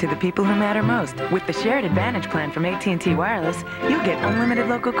connected to the people who matter most. With the Shared Advantage plan from AT&T Wireless, you'll get unlimited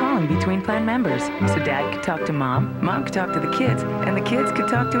local calling between plan members. So Dad could talk to Mom could talk to the kids, and the kids could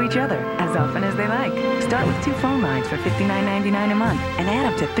talk to each other as often as they like. Start with 2 phone lines for $59.99 a month, and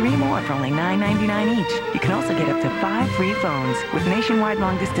add up to 3 more for only $9.99 each. You can also get up to 5 free phones, with nationwide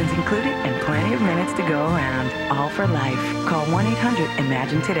long distance included and plenty of minutes to go around. All for life. Call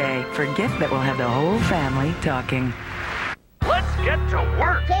 1-800-IMAGINE today for a gift that will have the whole family talking. Let's get to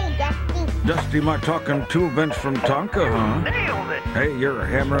work. Hey, Dusty, my talking tool bench from Tonka, huh? Nailed it. Hey, you're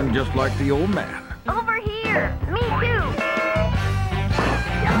hammering just like the old man. Over here. Me too.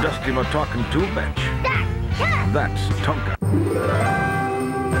 Dusty, my talking tool bench. That's Tonka.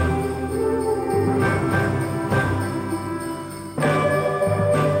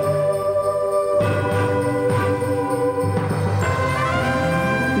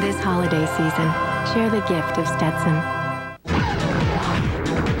 This holiday season, share the gift of Stetson.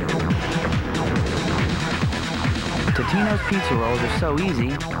 Totino's pizza rolls are so easy,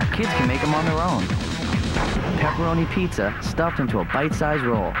 kids can make them on their own. Pepperoni pizza stuffed into a bite-sized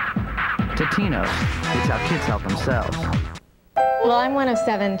roll. Totino's, it's how kids help themselves. Well, I'm one of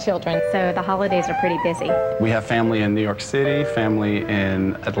 7 children, so the holidays are pretty busy. We have family in New York City, family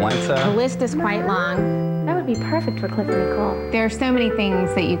in Atlanta. The list is quite long. That would be perfect for Cliff and Nicole. There are so many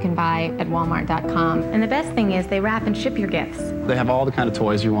things that you can buy at Walmart.com. And the best thing is they wrap and ship your gifts. They have all the kind of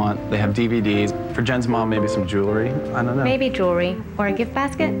toys you want. They have DVDs. For Jen's mom, maybe some jewelry. I don't know. Maybe jewelry or a gift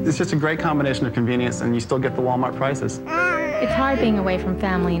basket. It's just a great combination of convenience, and you still get the Walmart prices. It's hard being away from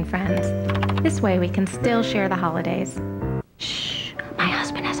family and friends. This way we can still share the holidays. My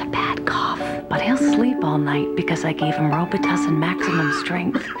husband has a bad cough, but he'll sleep all night because I gave him Robitussin Maximum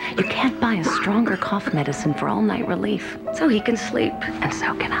Strength. You can't buy a stronger cough medicine for all-night relief, so he can sleep, and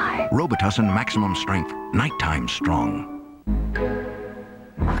so can I. Robitussin Maximum Strength, nighttime strong.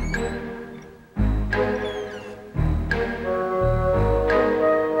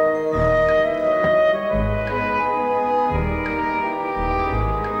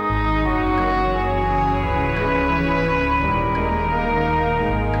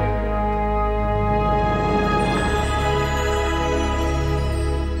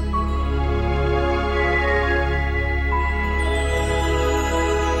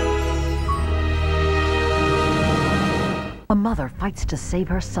 A mother fights to save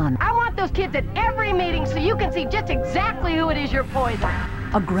her son. I want those kids at every meeting so you can see just exactly who it is you're poisoning.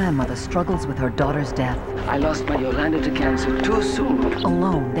 A grandmother struggles with her daughter's death. I lost my Yolanda to cancer too soon.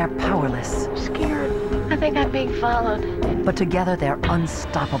 Alone, they're powerless. Scared. I think I'm being followed. But together, they're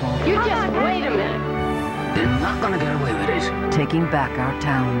unstoppable. You just wait a minute. They're not gonna get away with it. Taking back our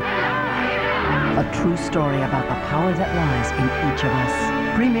town. A true story about the power that lies in each of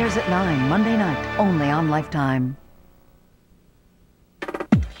us. Premieres at 9 Monday night, only on Lifetime.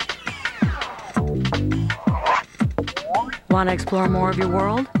 Want to explore more of your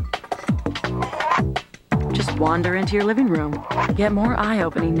world? Just wander into your living room. Get more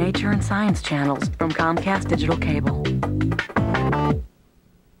eye-opening nature and science channels from Comcast Digital Cable.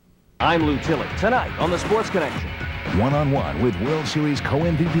 I'm Lou Tilley, tonight on the Sports Connection. One-on-one with World Series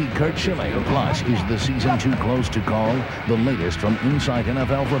co-MVP Curt Schilling. Plus, is the season too close to call? The latest from inside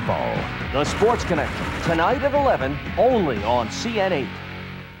NFL football. The Sports Connection, tonight at 11, only on CN8.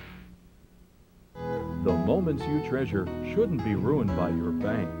 The moments you treasure shouldn't be ruined by your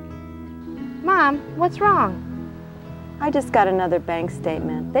bank. Mom, what's wrong? I just got another bank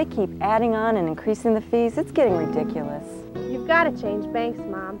statement. They keep adding on and increasing the fees. It's getting ridiculous. You've got to change banks,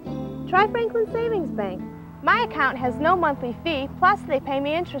 Mom. Try Franklin Savings Bank. My account has no monthly fee, plus they pay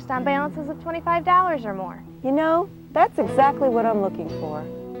me interest on balances of $25 or more. You know, that's exactly what I'm looking for.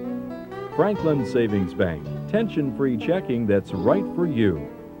 Franklin Savings Bank. Tension-free checking that's right for you.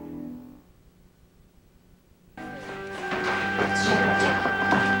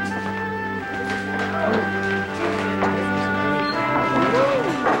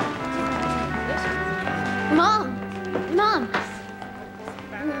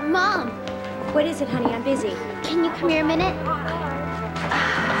 Mom! What is it, honey? I'm busy. Can you come here a minute?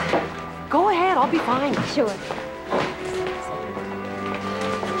 Go ahead, I'll be fine. Sure.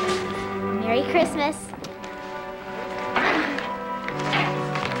 Merry Christmas.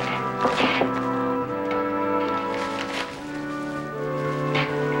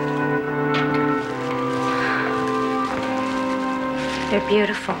 They're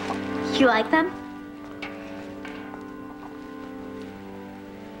beautiful. You like them?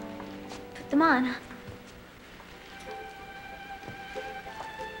 Put them on.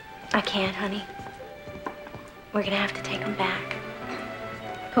 I can't, honey. We're gonna have to take them back.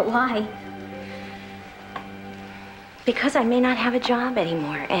 But why? Because I may not have a job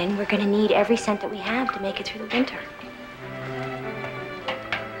anymore, and we're going to need every cent that we have to make it through the winter.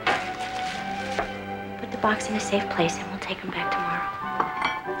 Put the box in a safe place, and we'll take them back tomorrow.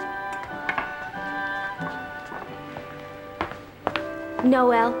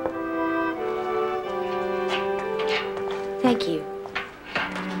 Noel. Thank you.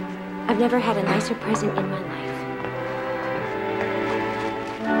 I've never had a nicer present in my life.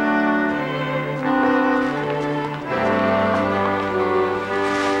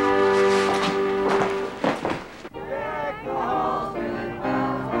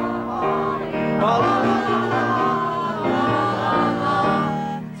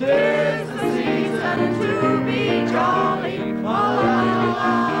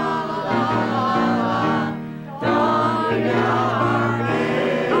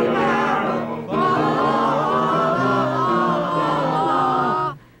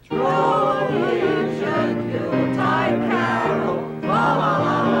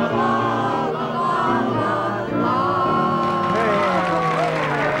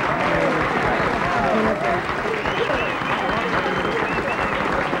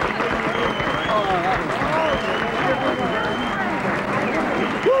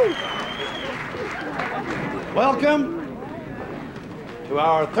 Welcome to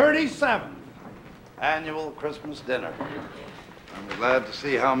our 37th annual Christmas dinner. I'm glad to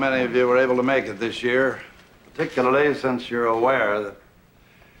see how many of you were able to make it this year, particularly since you're aware that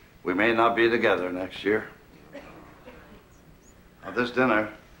we may not be together next year. Now, this dinner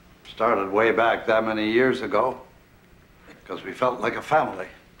started way back that many years ago because we felt like a family.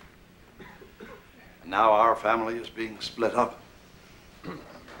 And now our family is being split up.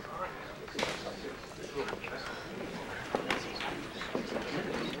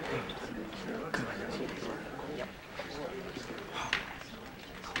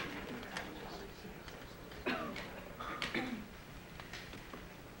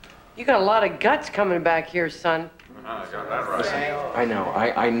 You got a lot of guts coming back here, son. I got that right. Listen,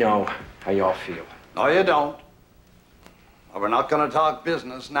 I know how y'all feel. No, you don't. Well, we're not going to talk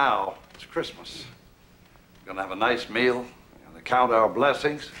business now. It's Christmas. We're going to have a nice meal. We're going to count our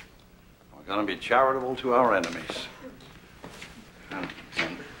blessings. We're going to be charitable to our enemies.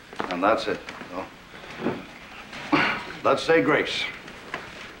 And that's it. So, let's say grace.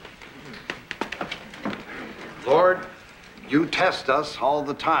 Lord, you test us all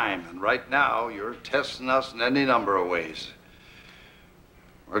the time, and right now you're testing us in any number of ways.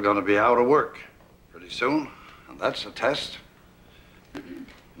 We're going to be out of work pretty soon, and that's a test. And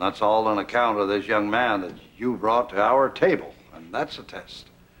that's all on account of this young man that you brought to our table, and that's a test.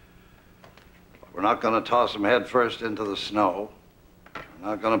 But we're not going to toss him head first into the snow. We're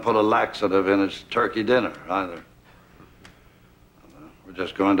not going to put a laxative in his turkey dinner either. We're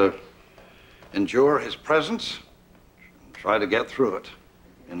just going to endure his presence. Try to get through it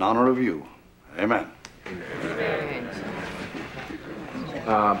in honor of you. Amen.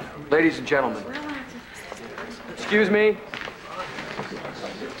 Ladies and gentlemen, excuse me.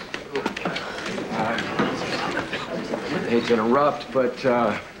 I hate to interrupt, but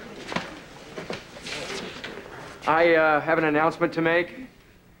I have an announcement to make.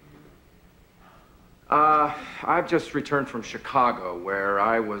 I've just returned from Chicago, where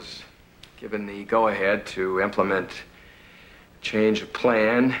I was given the go-ahead to implement change of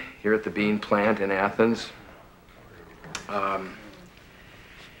plan here at the bean plant in Athens. I'm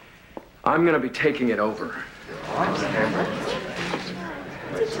going to be taking it over.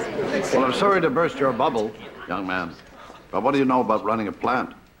 Well, I'm sorry to burst your bubble, young man, but what do you know about running a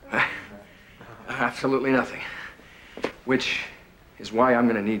plant? Absolutely nothing. Which is why I'm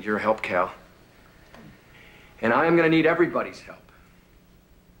going to need your help, Cal. And I am going to need everybody's help.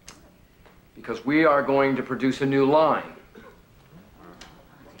 Because we are going to produce a new line.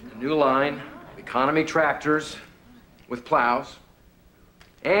 A new line of economy tractors with plows.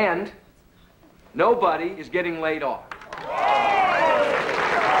 And nobody is getting laid off.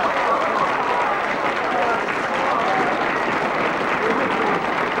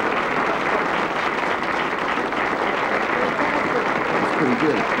 That's pretty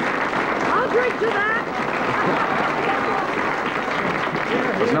good. I'll drink to that.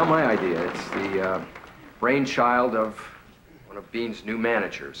 It's not my idea. It's the brainchild of one of Bean's new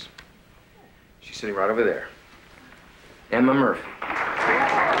managers. She's sitting right over there. Emma Murphy.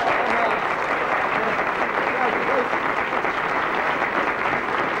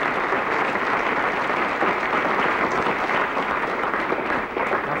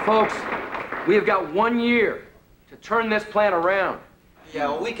 Now, folks, we have got 1 year to turn this plant around. Yeah,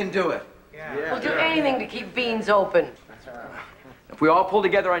 well, we can do it. We'll do anything to keep Beans open. If we all pull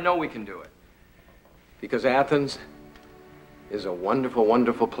together, I know we can do it. Because Athens is a wonderful,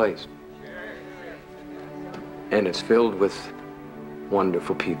 wonderful place. And it's filled with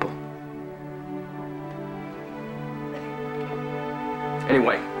wonderful people.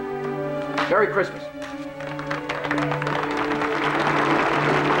 Anyway, Merry Christmas.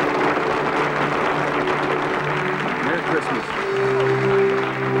 Merry Christmas.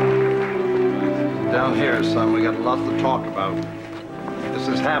 Down here, son, we got a lot to talk about. This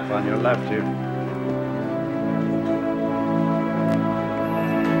is Hap on your left here.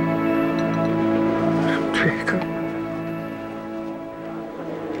 Jacob.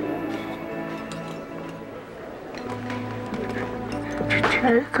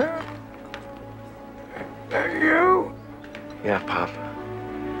 Jacob. Are you? Yeah, Pop.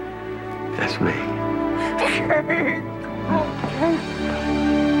 That's me. Jacob.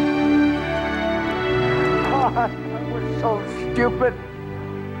 God, I was so stupid.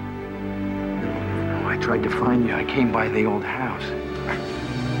 Oh, I tried to find you. I came by the old house.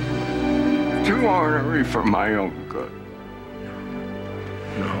 Too ornery for my own good.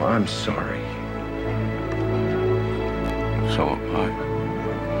 No, I'm sorry. So am I.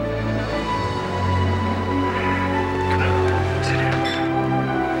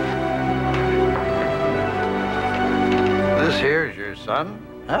 This here's your son,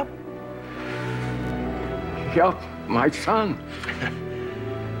 Hap? Yup, my son.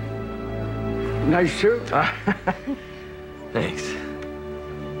 Nice suit. Thanks.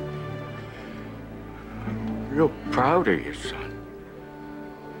 Real proud of you, son.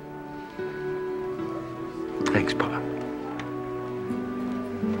 Thanks, Pop.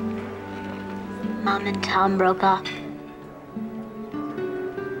 Mom and Tom broke up.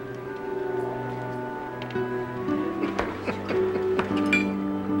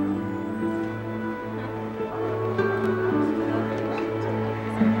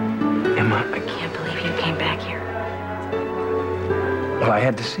 Emma, I can't believe you came back here. well, I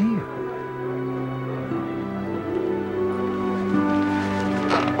had to see you.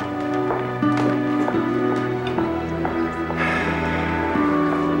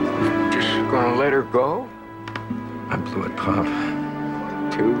 Gonna let her go? I blew it, Pop.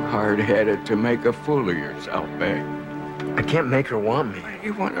 Too hard-headed to make a fool of yourself, eh? I can't make her want me.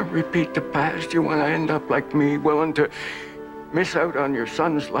 You want to repeat the past? You want to end up like me, willing to miss out on your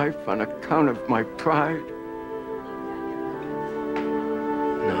son's life on account of my pride?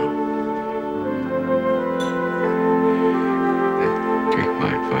 No. Then take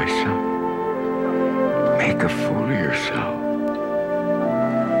my advice, son. Make a fool of yourself.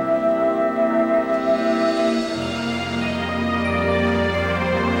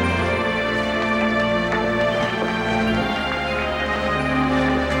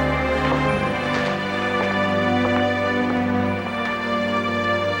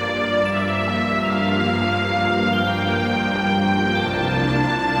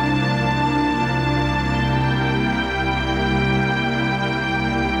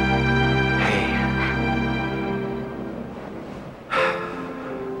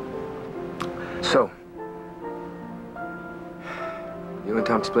 So, you and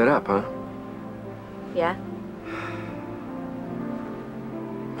Tom split up, huh? Yeah?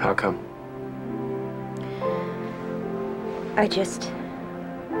 How come? I just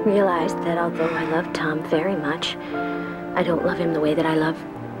realized that although I love Tom very much, I don't love him the way that I love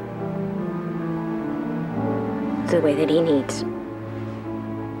the way that he needs.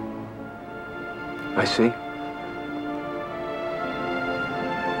 I see.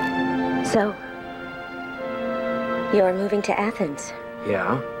 So, you're moving to Athens.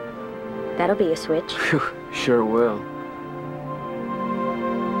 Yeah? That'll be a switch. Sure will.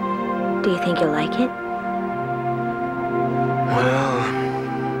 Do you think you'll like it?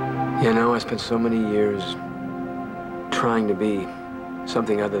 Well, you know, I spent so many years trying to be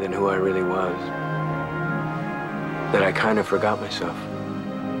something other than who I really was that I kind of forgot myself.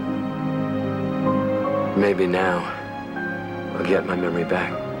 Maybe now I'll get my memory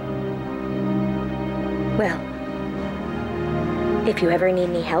back. Well, if you ever need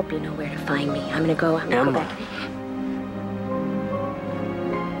any help, you know where to find me. I'm gonna go back.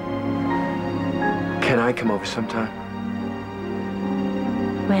 Can I come over sometime?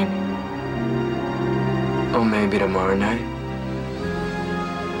 When? Oh, maybe tomorrow night.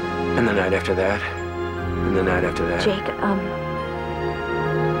 And the night after that. And the night after that. Jake,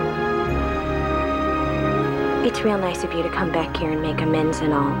 it's real nice of you to come back here and make amends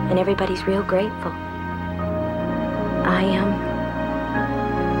and all, and everybody's real grateful.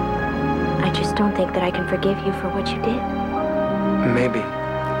 I just don't think that I can forgive you for what you did. Maybe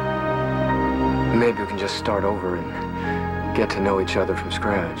we can just start over and get to know each other from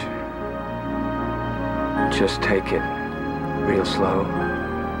scratch. Just take it real slow.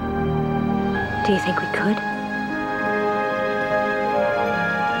 Do you think we could?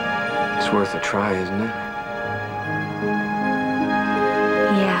 It's worth a try, isn't it?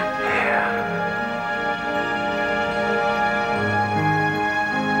 Yeah.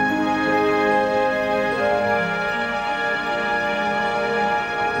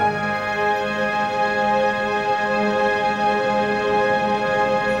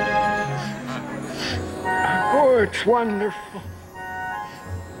 Oh, it's wonderful.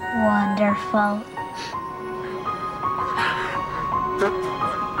 Wonderful.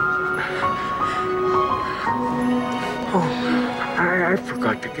 Oh, I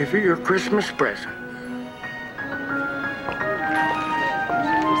forgot to give you your Christmas present.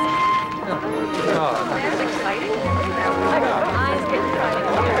 That's exciting.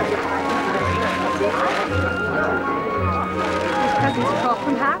 These presents are all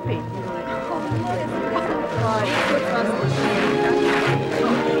from Happy.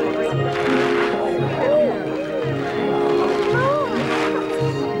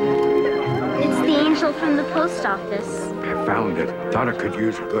 It's the angel from the post office. I found it. Thought it could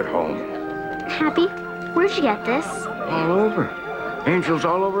use a good home. Happy, where'd you get this? All over. Angels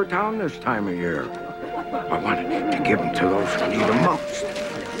all over town this time of year. I wanted to give them to those who need them most.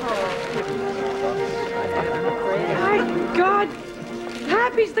 My God!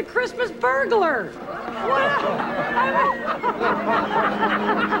 Happy's the Christmas burglar!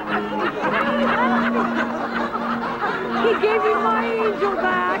 He gave me my angel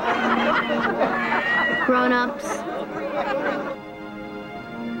back! Grown-ups.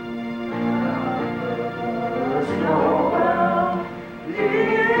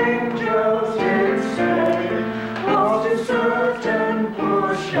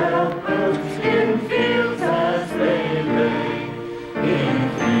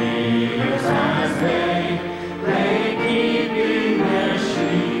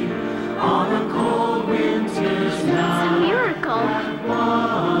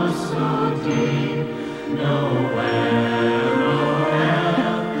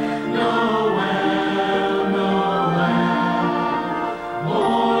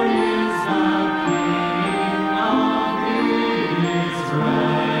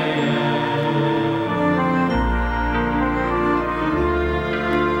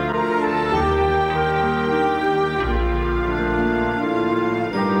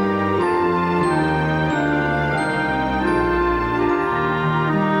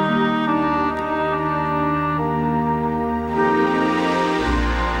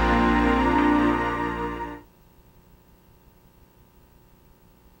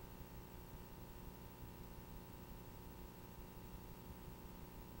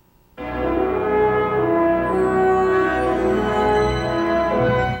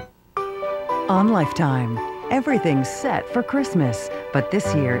 On Lifetime, everything's set for Christmas, but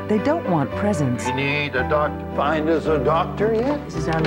this year they don't want presents. We need a doctor. Find us a doctor yet? This is our